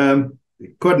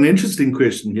 Quite an interesting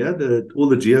question here. All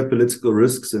the geopolitical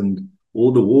risks and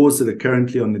all the wars that are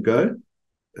currently on the go.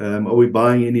 Are we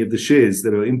buying any of the shares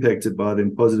that are impacted by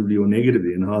them positively or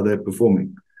negatively, and how they're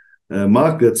performing?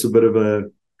 Mark, that's a bit of a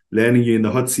landing you in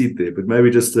the hot seat there, but maybe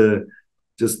just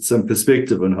some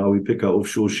perspective on how we pick our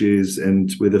offshore shares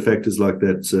and where the factors like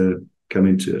that come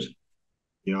into it.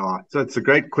 Yeah, so it's a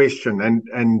great question,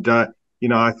 and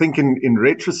I think in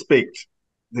retrospect,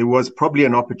 there was probably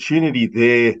an opportunity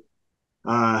there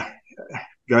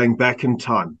going back in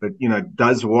time. But,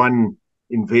 does one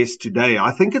invest today.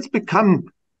 I think it's become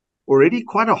already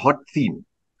quite a hot theme.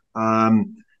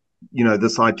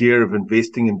 This idea of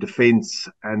investing in defense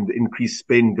and increased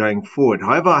spend going forward.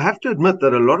 However, I have to admit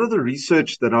that a lot of the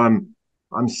research that I'm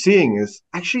seeing is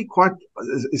actually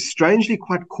is strangely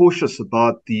quite cautious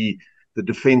about the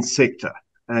defense sector,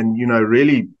 and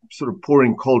really sort of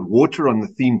pouring cold water on the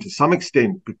theme to some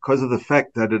extent because of the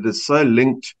fact that it is so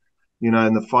linked, in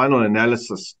the final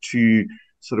analysis to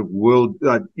sort of world,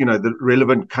 the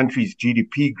relevant countries'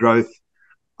 GDP growth.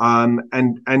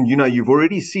 You've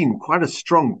already seen quite a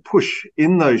strong push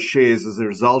in those shares as a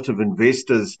result of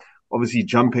investors obviously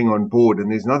jumping on board.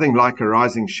 And there's nothing like a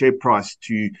rising share price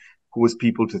to cause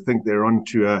people to think they're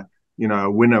onto a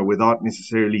winner without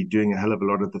necessarily doing a hell of a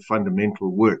lot of the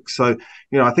fundamental work. So,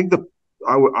 I think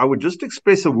I would just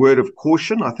express a word of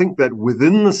caution. I think that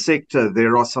within the sector,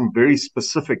 there are some very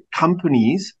specific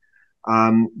companies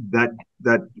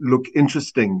that look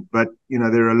interesting, but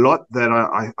there are a lot that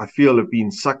I feel have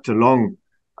been sucked along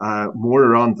more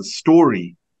around the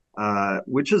story,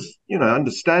 which is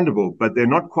understandable, but they're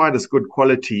not quite as good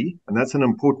quality, and that's an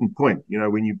important point.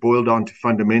 When you boil down to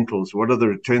fundamentals, what are the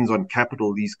returns on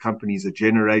capital these companies are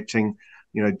generating?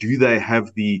 Do they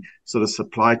have the sort of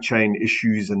supply chain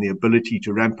issues and the ability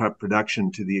to ramp up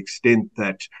production to the extent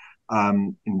that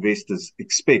investors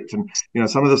expect? And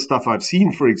some of the stuff I've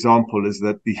seen, for example, is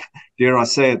that dare I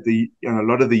say it, a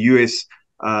lot of the US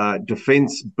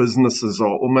defense businesses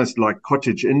are almost like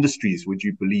cottage industries, would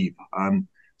you believe?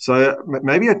 So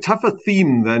maybe a tougher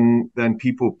theme than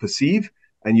people perceive,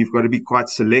 and you've got to be quite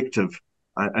selective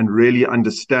and really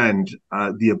understand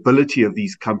the ability of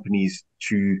these companies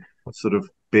to sort of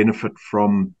benefit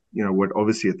from what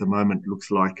obviously at the moment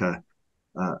looks like a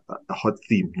hot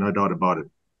theme, no doubt about it.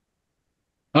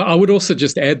 I would also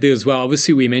just add there as well,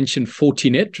 obviously we mentioned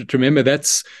Fortinet. Remember,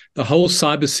 that's the whole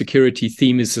cybersecurity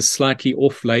theme is a slightly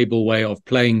off-label way of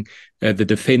playing the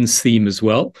defense theme as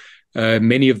well.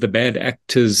 Many of the bad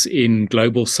actors in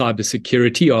global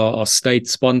cybersecurity are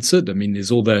state-sponsored. I mean,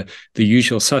 there's all the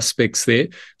usual suspects there.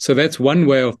 So that's one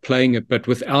way of playing it, but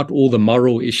without all the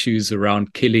moral issues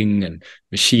around killing and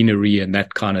machinery and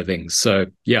that kind of thing. So,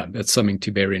 yeah, that's something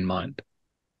to bear in mind.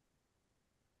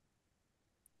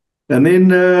 And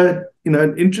then,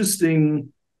 an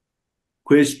interesting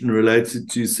question related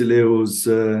to Seleho's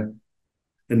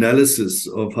analysis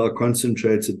of how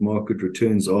concentrated market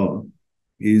returns are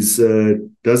is,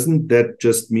 doesn't that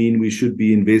just mean we should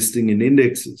be investing in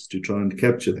indexes to try and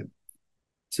capture them?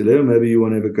 Seleho, maybe you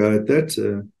want to have a go at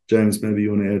that. James, maybe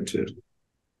you want to add to it.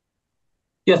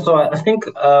 Yeah, so I think,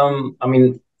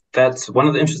 that's one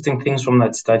of the interesting things from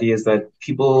that study is that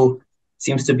people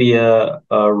seems to be a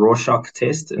Rorschach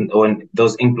test or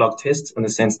those ink block tests, in the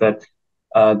sense that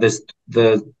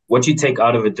what you take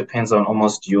out of it depends on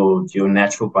almost your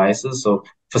natural biases. So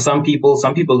for some people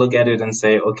look at it and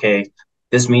say, okay,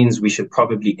 this means we should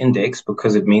probably index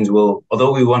because it means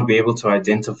although we won't be able to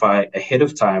identify ahead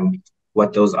of time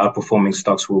what those outperforming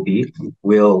stocks will be,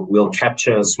 we'll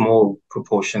capture a small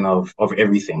proportion of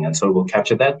everything, and so we'll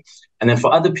capture that. And then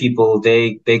for other people,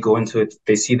 they go into it,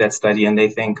 they see that study and they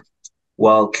think,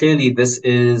 well, clearly this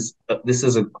is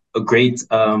a great,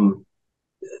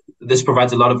 this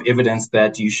provides a lot of evidence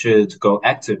that you should go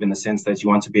active, in the sense that you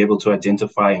want to be able to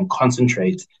identify and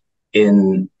concentrate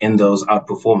in those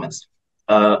outperformance.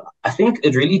 I think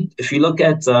it really, if you look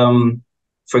at,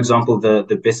 for example, the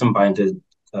Bessembinder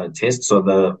test, so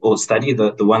the study,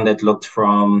 the one that looked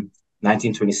from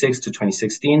 1926 to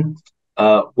 2016,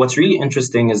 what's really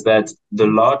interesting is that the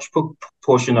large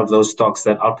proportion of those stocks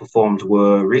that outperformed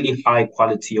were really high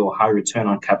quality or high return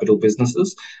on capital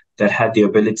businesses that had the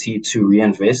ability to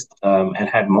reinvest and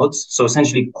had moats. So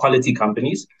essentially quality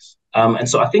companies. And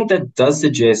so I think that does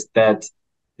suggest that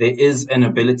there is an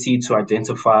ability to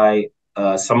identify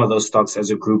some of those stocks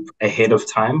as a group ahead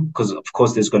of time, because of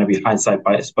course there's going to be hindsight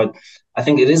bias. But I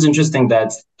think it is interesting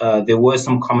that there were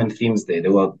some common themes there. They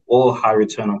were all high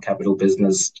return on capital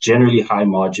business, generally high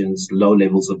margins, low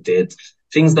levels of debt,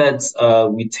 things that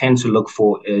we tend to look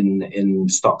for in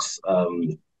stocks,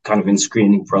 kind of in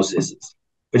screening processes.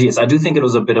 But yes, I do think it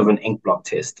was a bit of an ink block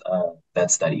test,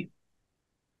 that study.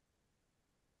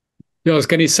 Yeah, I was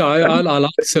going to say, I like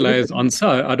Seleho's answer.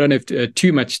 I don't have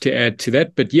too much to add to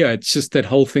that, but yeah, it's just that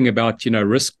whole thing about,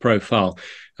 risk profile.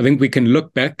 I think we can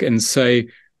look back and say,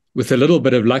 with a little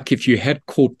bit of luck, if you had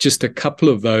caught just a couple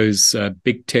of those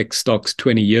big tech stocks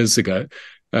 20 years ago,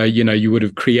 you would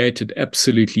have created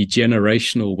absolutely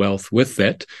generational wealth with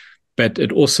that. But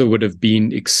it also would have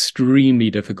been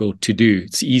extremely difficult to do.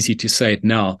 It's easy to say it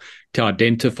now. to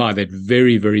identify that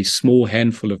very, very small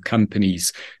handful of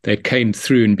companies that came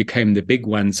through and became the big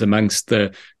ones amongst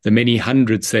the many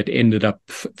hundreds that ended up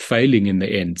failing in the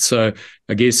end. So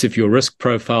I guess if your risk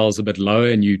profile is a bit lower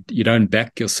and you don't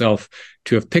back yourself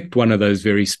to have picked one of those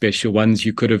very special ones,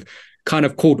 you could have kind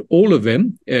of caught all of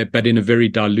them, but in a very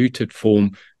diluted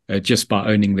form, just by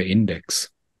owning the index.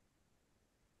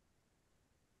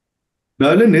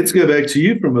 Nolan, let's go back to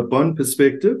you from a bond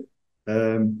perspective.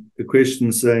 The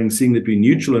question saying, seeing that we're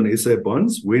neutral on SA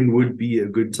bonds, when would be a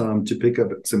good time to pick up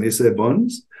some SA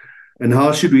bonds? And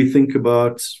how should we think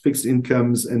about fixed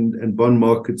incomes and bond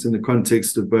markets in the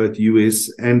context of both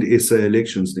US and SA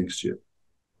elections next year?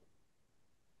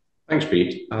 Thanks,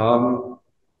 Pete.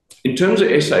 In terms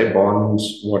of SA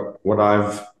bonds, what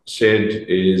I've said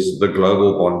is the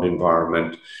global bond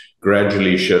environment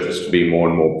gradually shifts to be more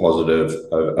and more positive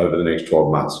over the next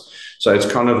 12 months. So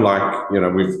it's kind of like,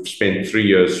 we've spent 3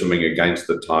 years swimming against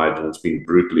the tide and it's been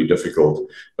brutally difficult.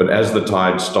 But as the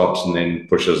tide stops and then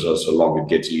pushes us along, it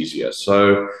gets easier.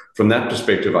 So from that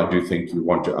perspective, I do think you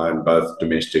want to own both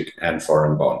domestic and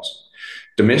foreign bonds.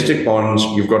 Domestic bonds,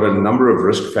 you've got a number of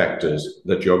risk factors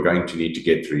that you're going to need to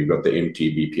get through. You've got the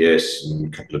MTBPS in a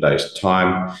couple of days'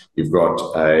 time. You've got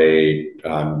a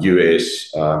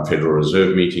US Federal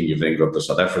Reserve meeting. You've then got the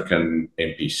South African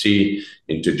MPC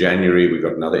into January. We've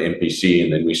got another MPC,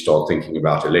 and then we start thinking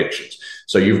about elections.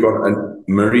 So you've got a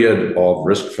myriad of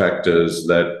risk factors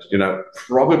that,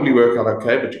 probably work out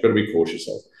okay, but you've got to be cautious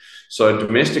of. So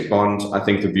domestic bonds, I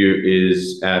think the view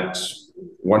is at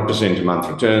 1% a month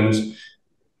returns.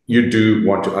 You do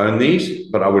want to own these,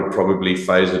 but I would probably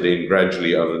phase it in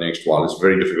gradually over the next while. It's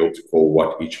very difficult to call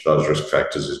what each of those risk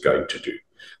factors is going to do.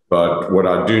 But what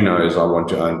I do know is I want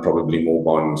to own probably more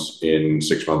bonds in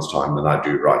 6 months' time than I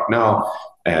do right now.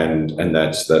 And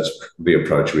that's the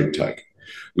approach we'd take.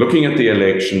 Looking at the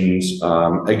elections,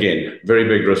 again, very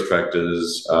big risk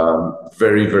factors,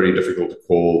 very, very difficult to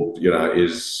call,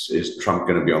 is Trump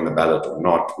going to be on the ballot or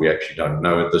not? We actually don't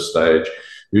know at this stage.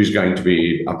 Who's going to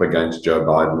be up against Joe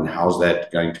Biden? How's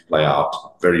that going to play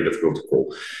out? Very difficult to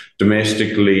call.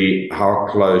 Domestically, how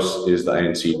close is the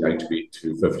ANC going to be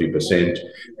to 50%?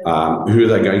 Who are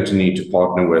they going to need to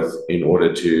partner with in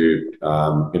order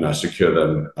to, secure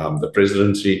them the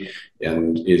presidency?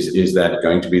 And is that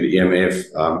going to be the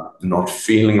EMF? Not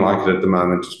feeling like it at the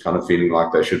moment. Just kind of feeling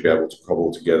like they should be able to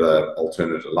cobble together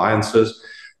alternate alliances,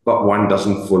 but one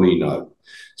doesn't fully know.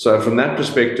 So from that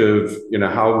perspective,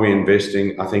 how are we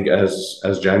investing? I think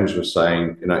as James was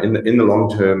saying, in the long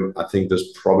term, I think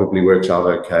this probably works out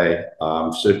okay.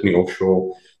 Certainly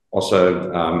offshore,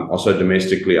 also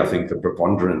domestically, I think the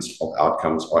preponderance of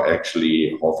outcomes are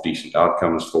actually half decent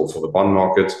outcomes for the bond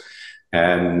markets.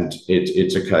 And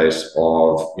it's a case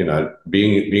of,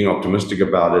 being optimistic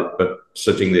about it, but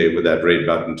sitting there with that red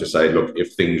button to say, look,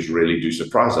 if things really do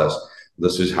surprise us,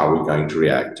 this is how we're going to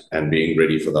react, and being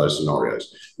ready for those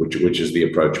scenarios, which is the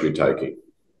approach we're taking.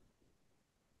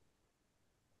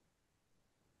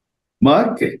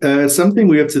 Mike, something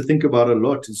we have to think about a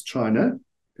lot is China.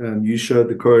 You showed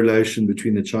the correlation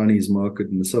between the Chinese market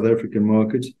and the South African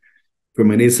market.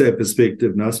 From an SA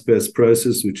perspective, Naspers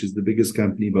Process, which is the biggest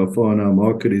company by far in our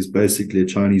market, is basically a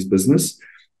Chinese business.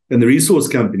 And the resource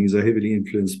companies are heavily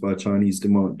influenced by Chinese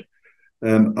demand.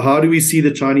 How do we see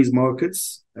the Chinese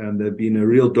markets? They've been a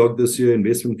real dog this year.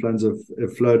 Investment funds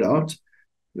have flowed out.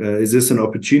 Is this an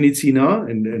opportunity now,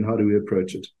 and how do we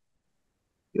approach it?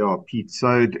 Yeah, Pete.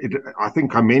 So I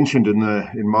think I mentioned in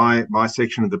my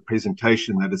section of the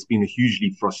presentation that it's been a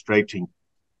hugely frustrating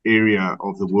area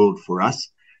of the world for us.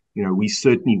 We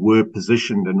certainly were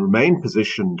positioned and remain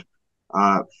positioned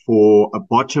for a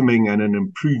bottoming and an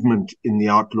improvement in the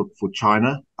outlook for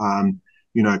China.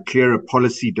 Clearer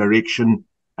policy direction,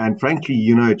 and frankly,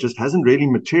 it just hasn't really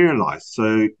materialized.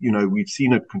 So, we've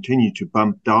seen it continue to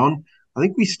bump down. I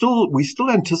think we still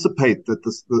anticipate that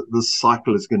this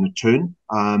cycle is going to turn.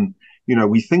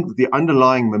 We think that the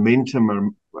underlying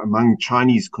momentum among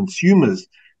Chinese consumers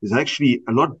is actually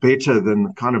a lot better than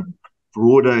the kind of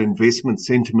broader investment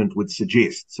sentiment would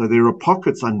suggest. So there are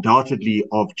pockets undoubtedly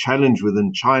of challenge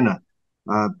within China.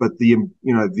 But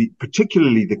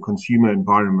particularly the consumer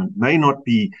environment may not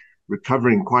be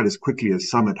recovering quite as quickly as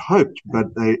some had hoped, but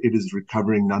it is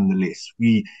recovering nonetheless.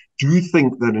 We do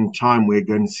think that in time we're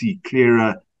going to see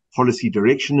clearer policy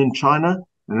direction in China,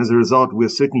 and as a result, we're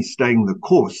certainly staying the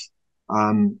course.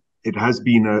 It has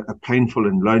been a painful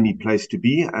and lonely place to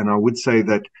be, and I would say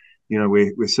that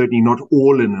we're certainly not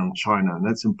all in on China, and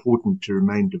that's important to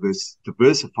remain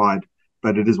diversified.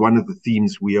 But it is one of the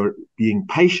themes we are being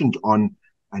patient on,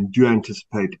 and do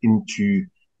anticipate into,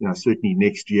 certainly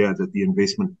next year, that the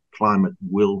investment climate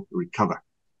will recover.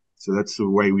 So that's the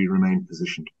way we remain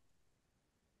positioned.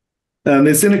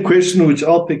 There's then a question which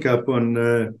I'll pick up on,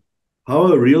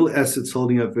 how are real assets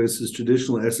holding up versus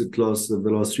traditional asset classes of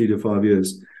the last 3 to 5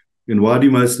 years? And why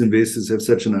do most investors have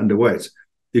such an underweight?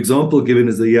 The example given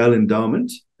is the Yale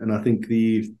endowment. And I think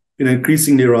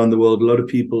increasingly around the world, a lot of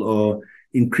people are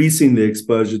increasing their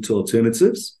exposure to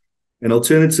alternatives. And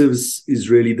alternatives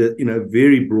is really the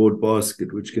very broad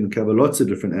basket, which can cover lots of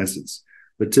different assets,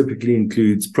 but typically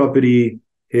includes property,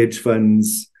 hedge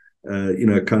funds,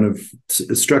 kind of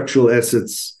structural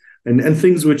assets, and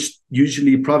things which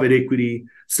usually private equity,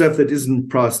 stuff that isn't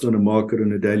priced on a market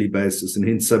on a daily basis and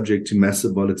hence subject to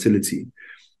massive volatility.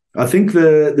 I think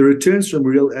the returns from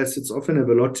real assets often have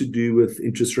a lot to do with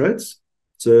interest rates.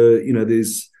 So,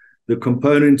 there's the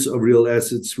component of real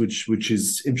assets, which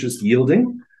is interest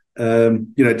yielding.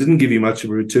 It didn't give you much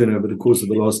of a return over the course of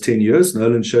the last 10 years.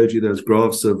 Nolan showed you those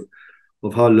graphs of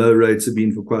how low rates have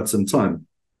been for quite some time.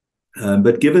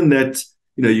 But given that,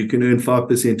 you can earn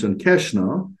 5% on cash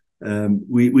now,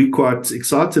 we're quite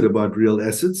excited about real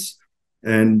assets,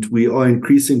 and we are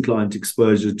increasing client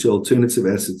exposure to alternative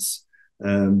assets.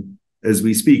 As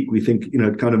we speak, we think,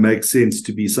 it kind of makes sense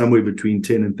to be somewhere between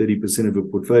 10 and 30% of a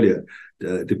portfolio,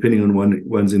 depending on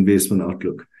one's investment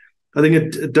outlook. I think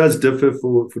it does differ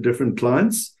for different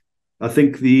clients. I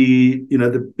think the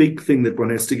big thing that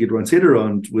one has to get one's head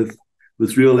around with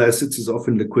real assets is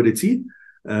often liquidity.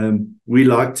 We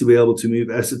like to be able to move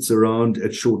assets around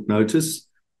at short notice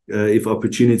if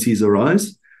opportunities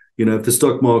arise. If the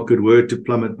stock market were to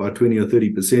plummet by 20 or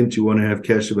 30%, you want to have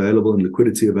cash available and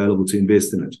liquidity available to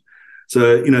invest in it.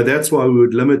 So, that's why we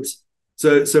would limit.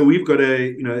 So we've got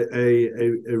a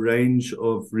range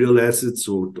of real assets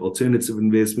or alternative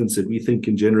investments that we think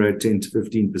can generate 10 to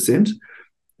 15%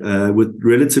 with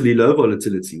relatively low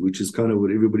volatility, which is kind of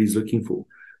what everybody's looking for.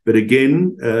 But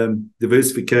again,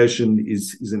 diversification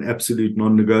is an absolute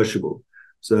non-negotiable.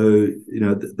 So,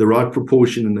 the right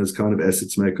proportion in those kind of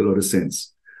assets make a lot of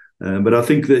sense. But I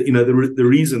think that,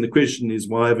 the question is,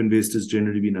 why have investors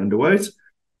generally been underweight?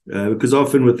 Because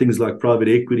often with things like private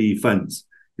equity funds,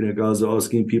 guys are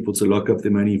asking people to lock up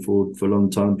their money for long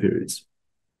time periods.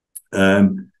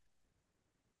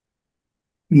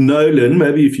 Nolan,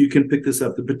 maybe if you can pick this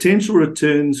up. The potential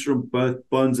returns from both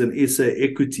bonds and SA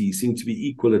equity seem to be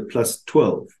equal at plus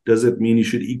 12. Does it mean you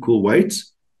should equal weight?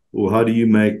 Or how do you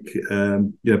make,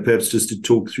 perhaps just to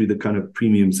talk through the kind of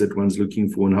premiums that one's looking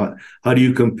for, and how do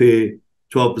you compare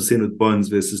 12% with bonds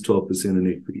versus 12% in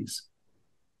equities?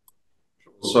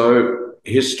 So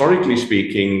historically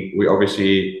speaking, we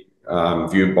obviously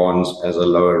view bonds as a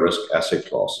lower risk asset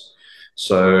class.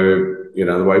 So,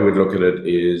 the way we'd look at it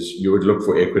is you would look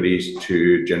for equities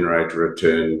to generate a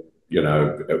return,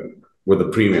 with a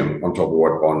premium on top of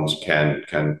what bonds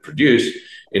can produce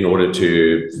in order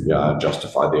to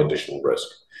justify the additional risk.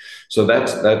 So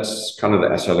that's kind of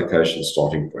the asset allocation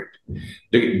starting point.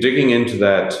 Digging into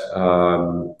that,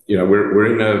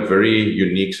 we're in a very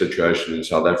unique situation in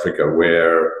South Africa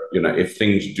where, if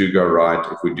things do go right,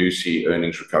 if we do see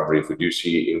earnings recovery, if we do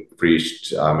see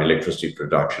increased electricity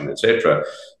production, etc.,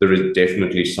 there is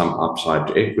definitely some upside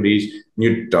to equities.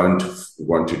 You don't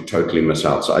want to totally miss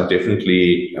out. So I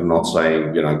definitely am not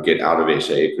saying, get out of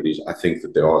SA equities. I think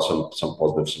that there are some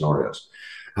positive scenarios.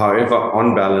 However,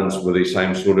 on balance with the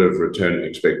same sort of return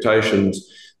expectations,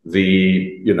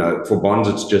 for bonds,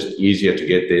 it's just easier to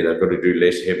get there. They've got to do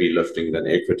less heavy lifting than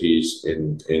equities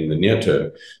in the near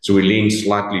term. So we lean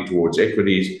slightly towards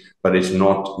equities, but it's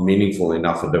not meaningful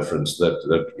enough a difference that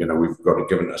we've got to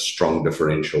give it a strong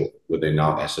differential within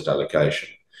our asset allocation.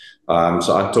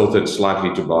 So I tilted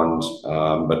slightly to bonds,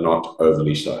 but not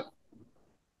overly so.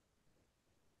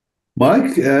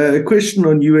 Mike, a question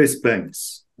on US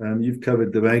banks. You've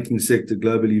covered the banking sector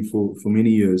globally for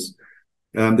many years.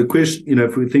 The question,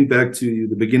 if we think back to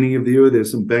the beginning of the year,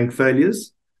 there's some bank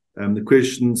failures. The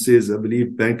question says, I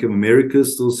believe Bank of America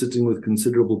is still sitting with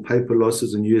considerable paper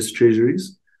losses in US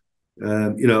treasuries.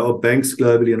 Are banks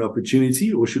globally an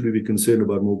opportunity, or should we be concerned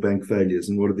about more bank failures,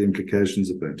 and what are the implications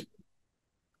of that?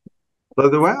 So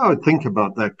the way I would think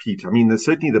about that, Pete, there's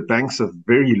certainly the banks are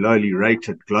very lowly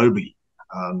rated globally.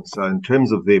 So in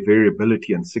terms of their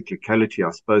variability and cyclicality,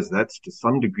 I suppose that's to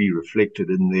some degree reflected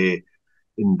in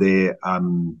their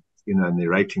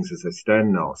ratings as they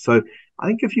stand now. So I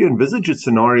think if you envisage a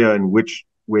scenario in which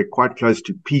we're quite close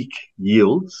to peak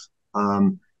yields,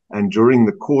 and during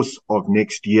the course of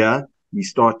next year, we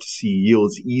start to see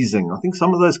yields easing, I think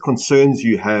some of those concerns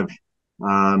you have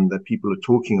that people are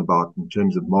talking about in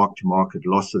terms of mark-to-market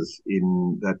losses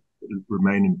that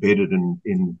remain embedded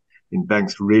in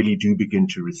banks really do begin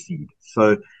to recede.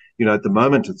 So, at the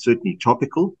moment, it's certainly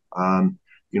topical.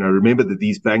 remember that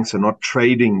these banks are not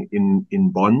trading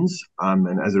in bonds,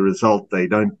 and as a result, they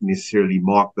don't necessarily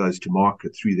mark those to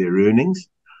market through their earnings.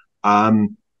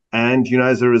 And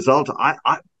as a result,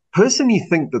 I personally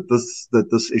think that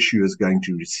this issue is going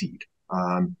to recede.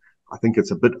 I think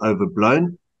it's a bit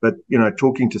overblown, but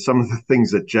talking to some of the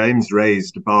things that James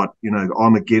raised about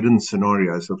Armageddon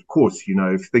scenarios, of course,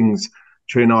 if things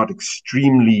turn out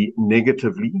extremely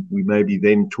negatively, we may be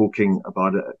then talking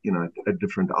about a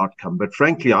different outcome. But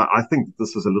frankly, I think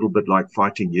this is a little bit like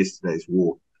fighting yesterday's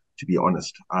war, to be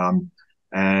honest.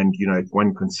 And if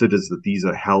one considers that these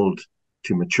are held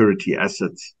to maturity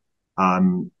assets,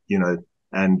 and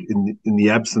in the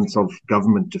absence of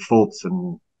government defaults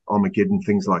and Armageddon,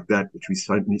 things like that, which we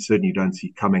certainly don't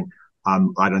see coming,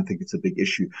 I don't think it's a big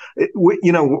issue.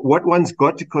 What one's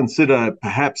got to consider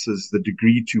perhaps is the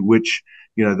degree to which,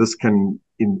 this can,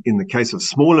 in the case of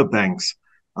smaller banks,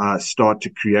 start to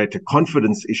create a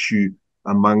confidence issue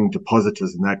among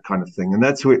depositors and that kind of thing. And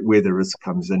that's where the risk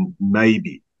comes in,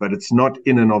 maybe. But it's not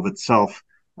in and of itself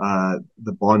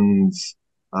the bonds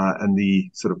and the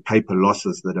sort of paper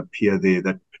losses that appear there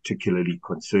that particularly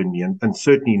concern me, and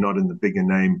certainly not in the bigger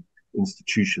name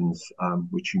institutions,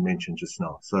 which you mentioned just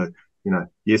now. So,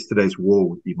 yesterday's war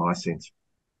would be my sense.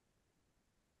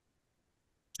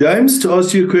 James, to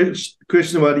ask you a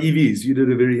question about EVs, you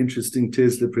did a very interesting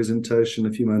Tesla presentation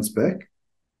a few months back.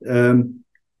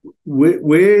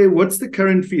 What's the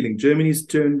current feeling? Germany's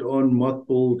turned on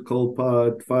mothballed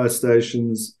coal-powered fire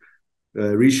stations.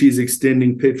 Rishi's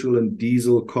extending petrol and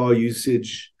diesel car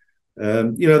usage.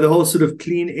 The whole sort of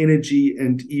clean energy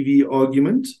and EV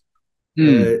argument.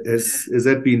 Has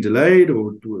that been delayed,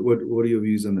 or what are your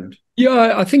views on that?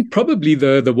 Yeah, I think probably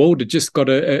the world had just got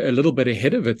a little bit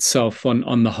ahead of itself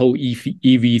on the whole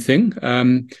EV thing.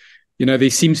 There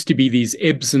seems to be these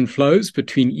ebbs and flows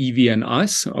between EV and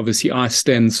ICE. Obviously, ICE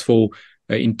stands for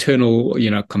internal,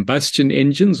 combustion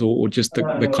engines or just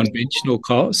the conventional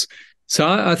cars. So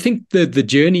I think the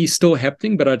journey is still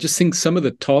happening, but I just think some of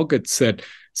the targets that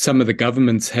some of the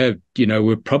governments have,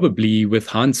 were probably, with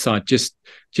hindsight, just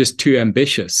too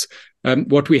ambitious.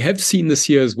 What we have seen this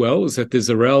year as well is that there's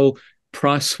a real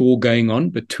price war going on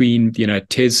between,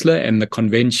 Tesla and the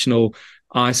conventional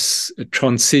ICE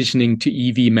transitioning to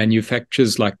EV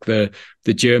manufacturers like the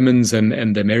Germans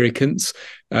and the Americans.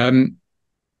 And,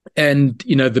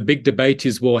 the big debate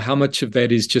is, well, how much of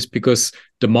that is just because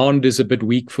demand is a bit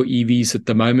weak for EVs at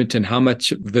the moment, and how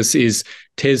much of this is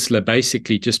Tesla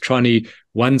basically just trying to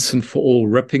once and for all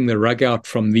ripping the rug out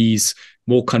from these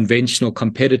more conventional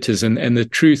competitors. And the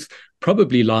truth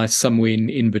probably lies somewhere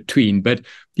in between. But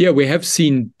yeah, we have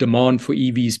seen demand for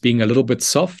EVs being a little bit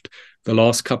soft the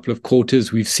last couple of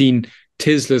quarters. We've seen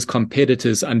Tesla's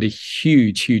competitors under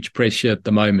huge pressure at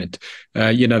the moment.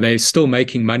 They're still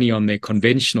making money on their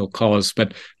conventional cars,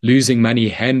 but losing money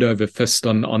hand over fist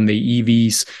on the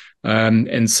EVs.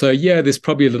 And so, yeah, there's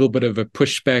probably a little bit of a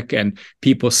pushback, and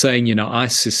people saying,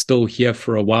 ICE is still here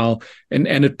for a while. And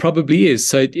it probably is.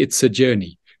 So it's a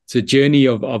journey. It's a journey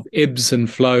of ebbs and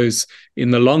flows. In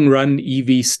the long run,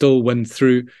 EV still win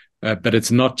through, but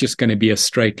it's not just going to be a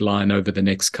straight line over the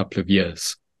next couple of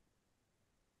years.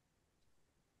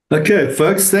 Okay,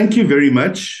 folks, thank you very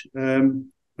much.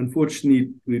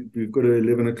 Unfortunately, we've got an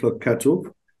 11 o'clock cutoff.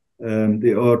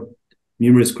 There are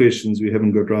numerous questions we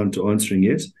haven't got around to answering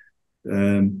yet.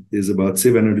 There's about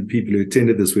 700 people who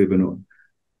attended this webinar.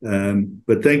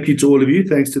 But thank you to all of you.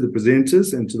 Thanks to the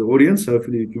presenters and to the audience.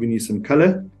 Hopefully, we've given you some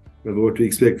color of what we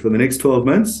expect for the next 12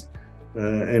 months.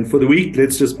 And for the week,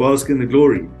 let's just bask in the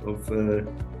glory of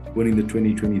winning the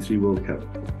 2023 World Cup.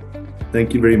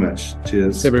 Thanks, everyone.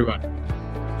 Cheers. Everyone.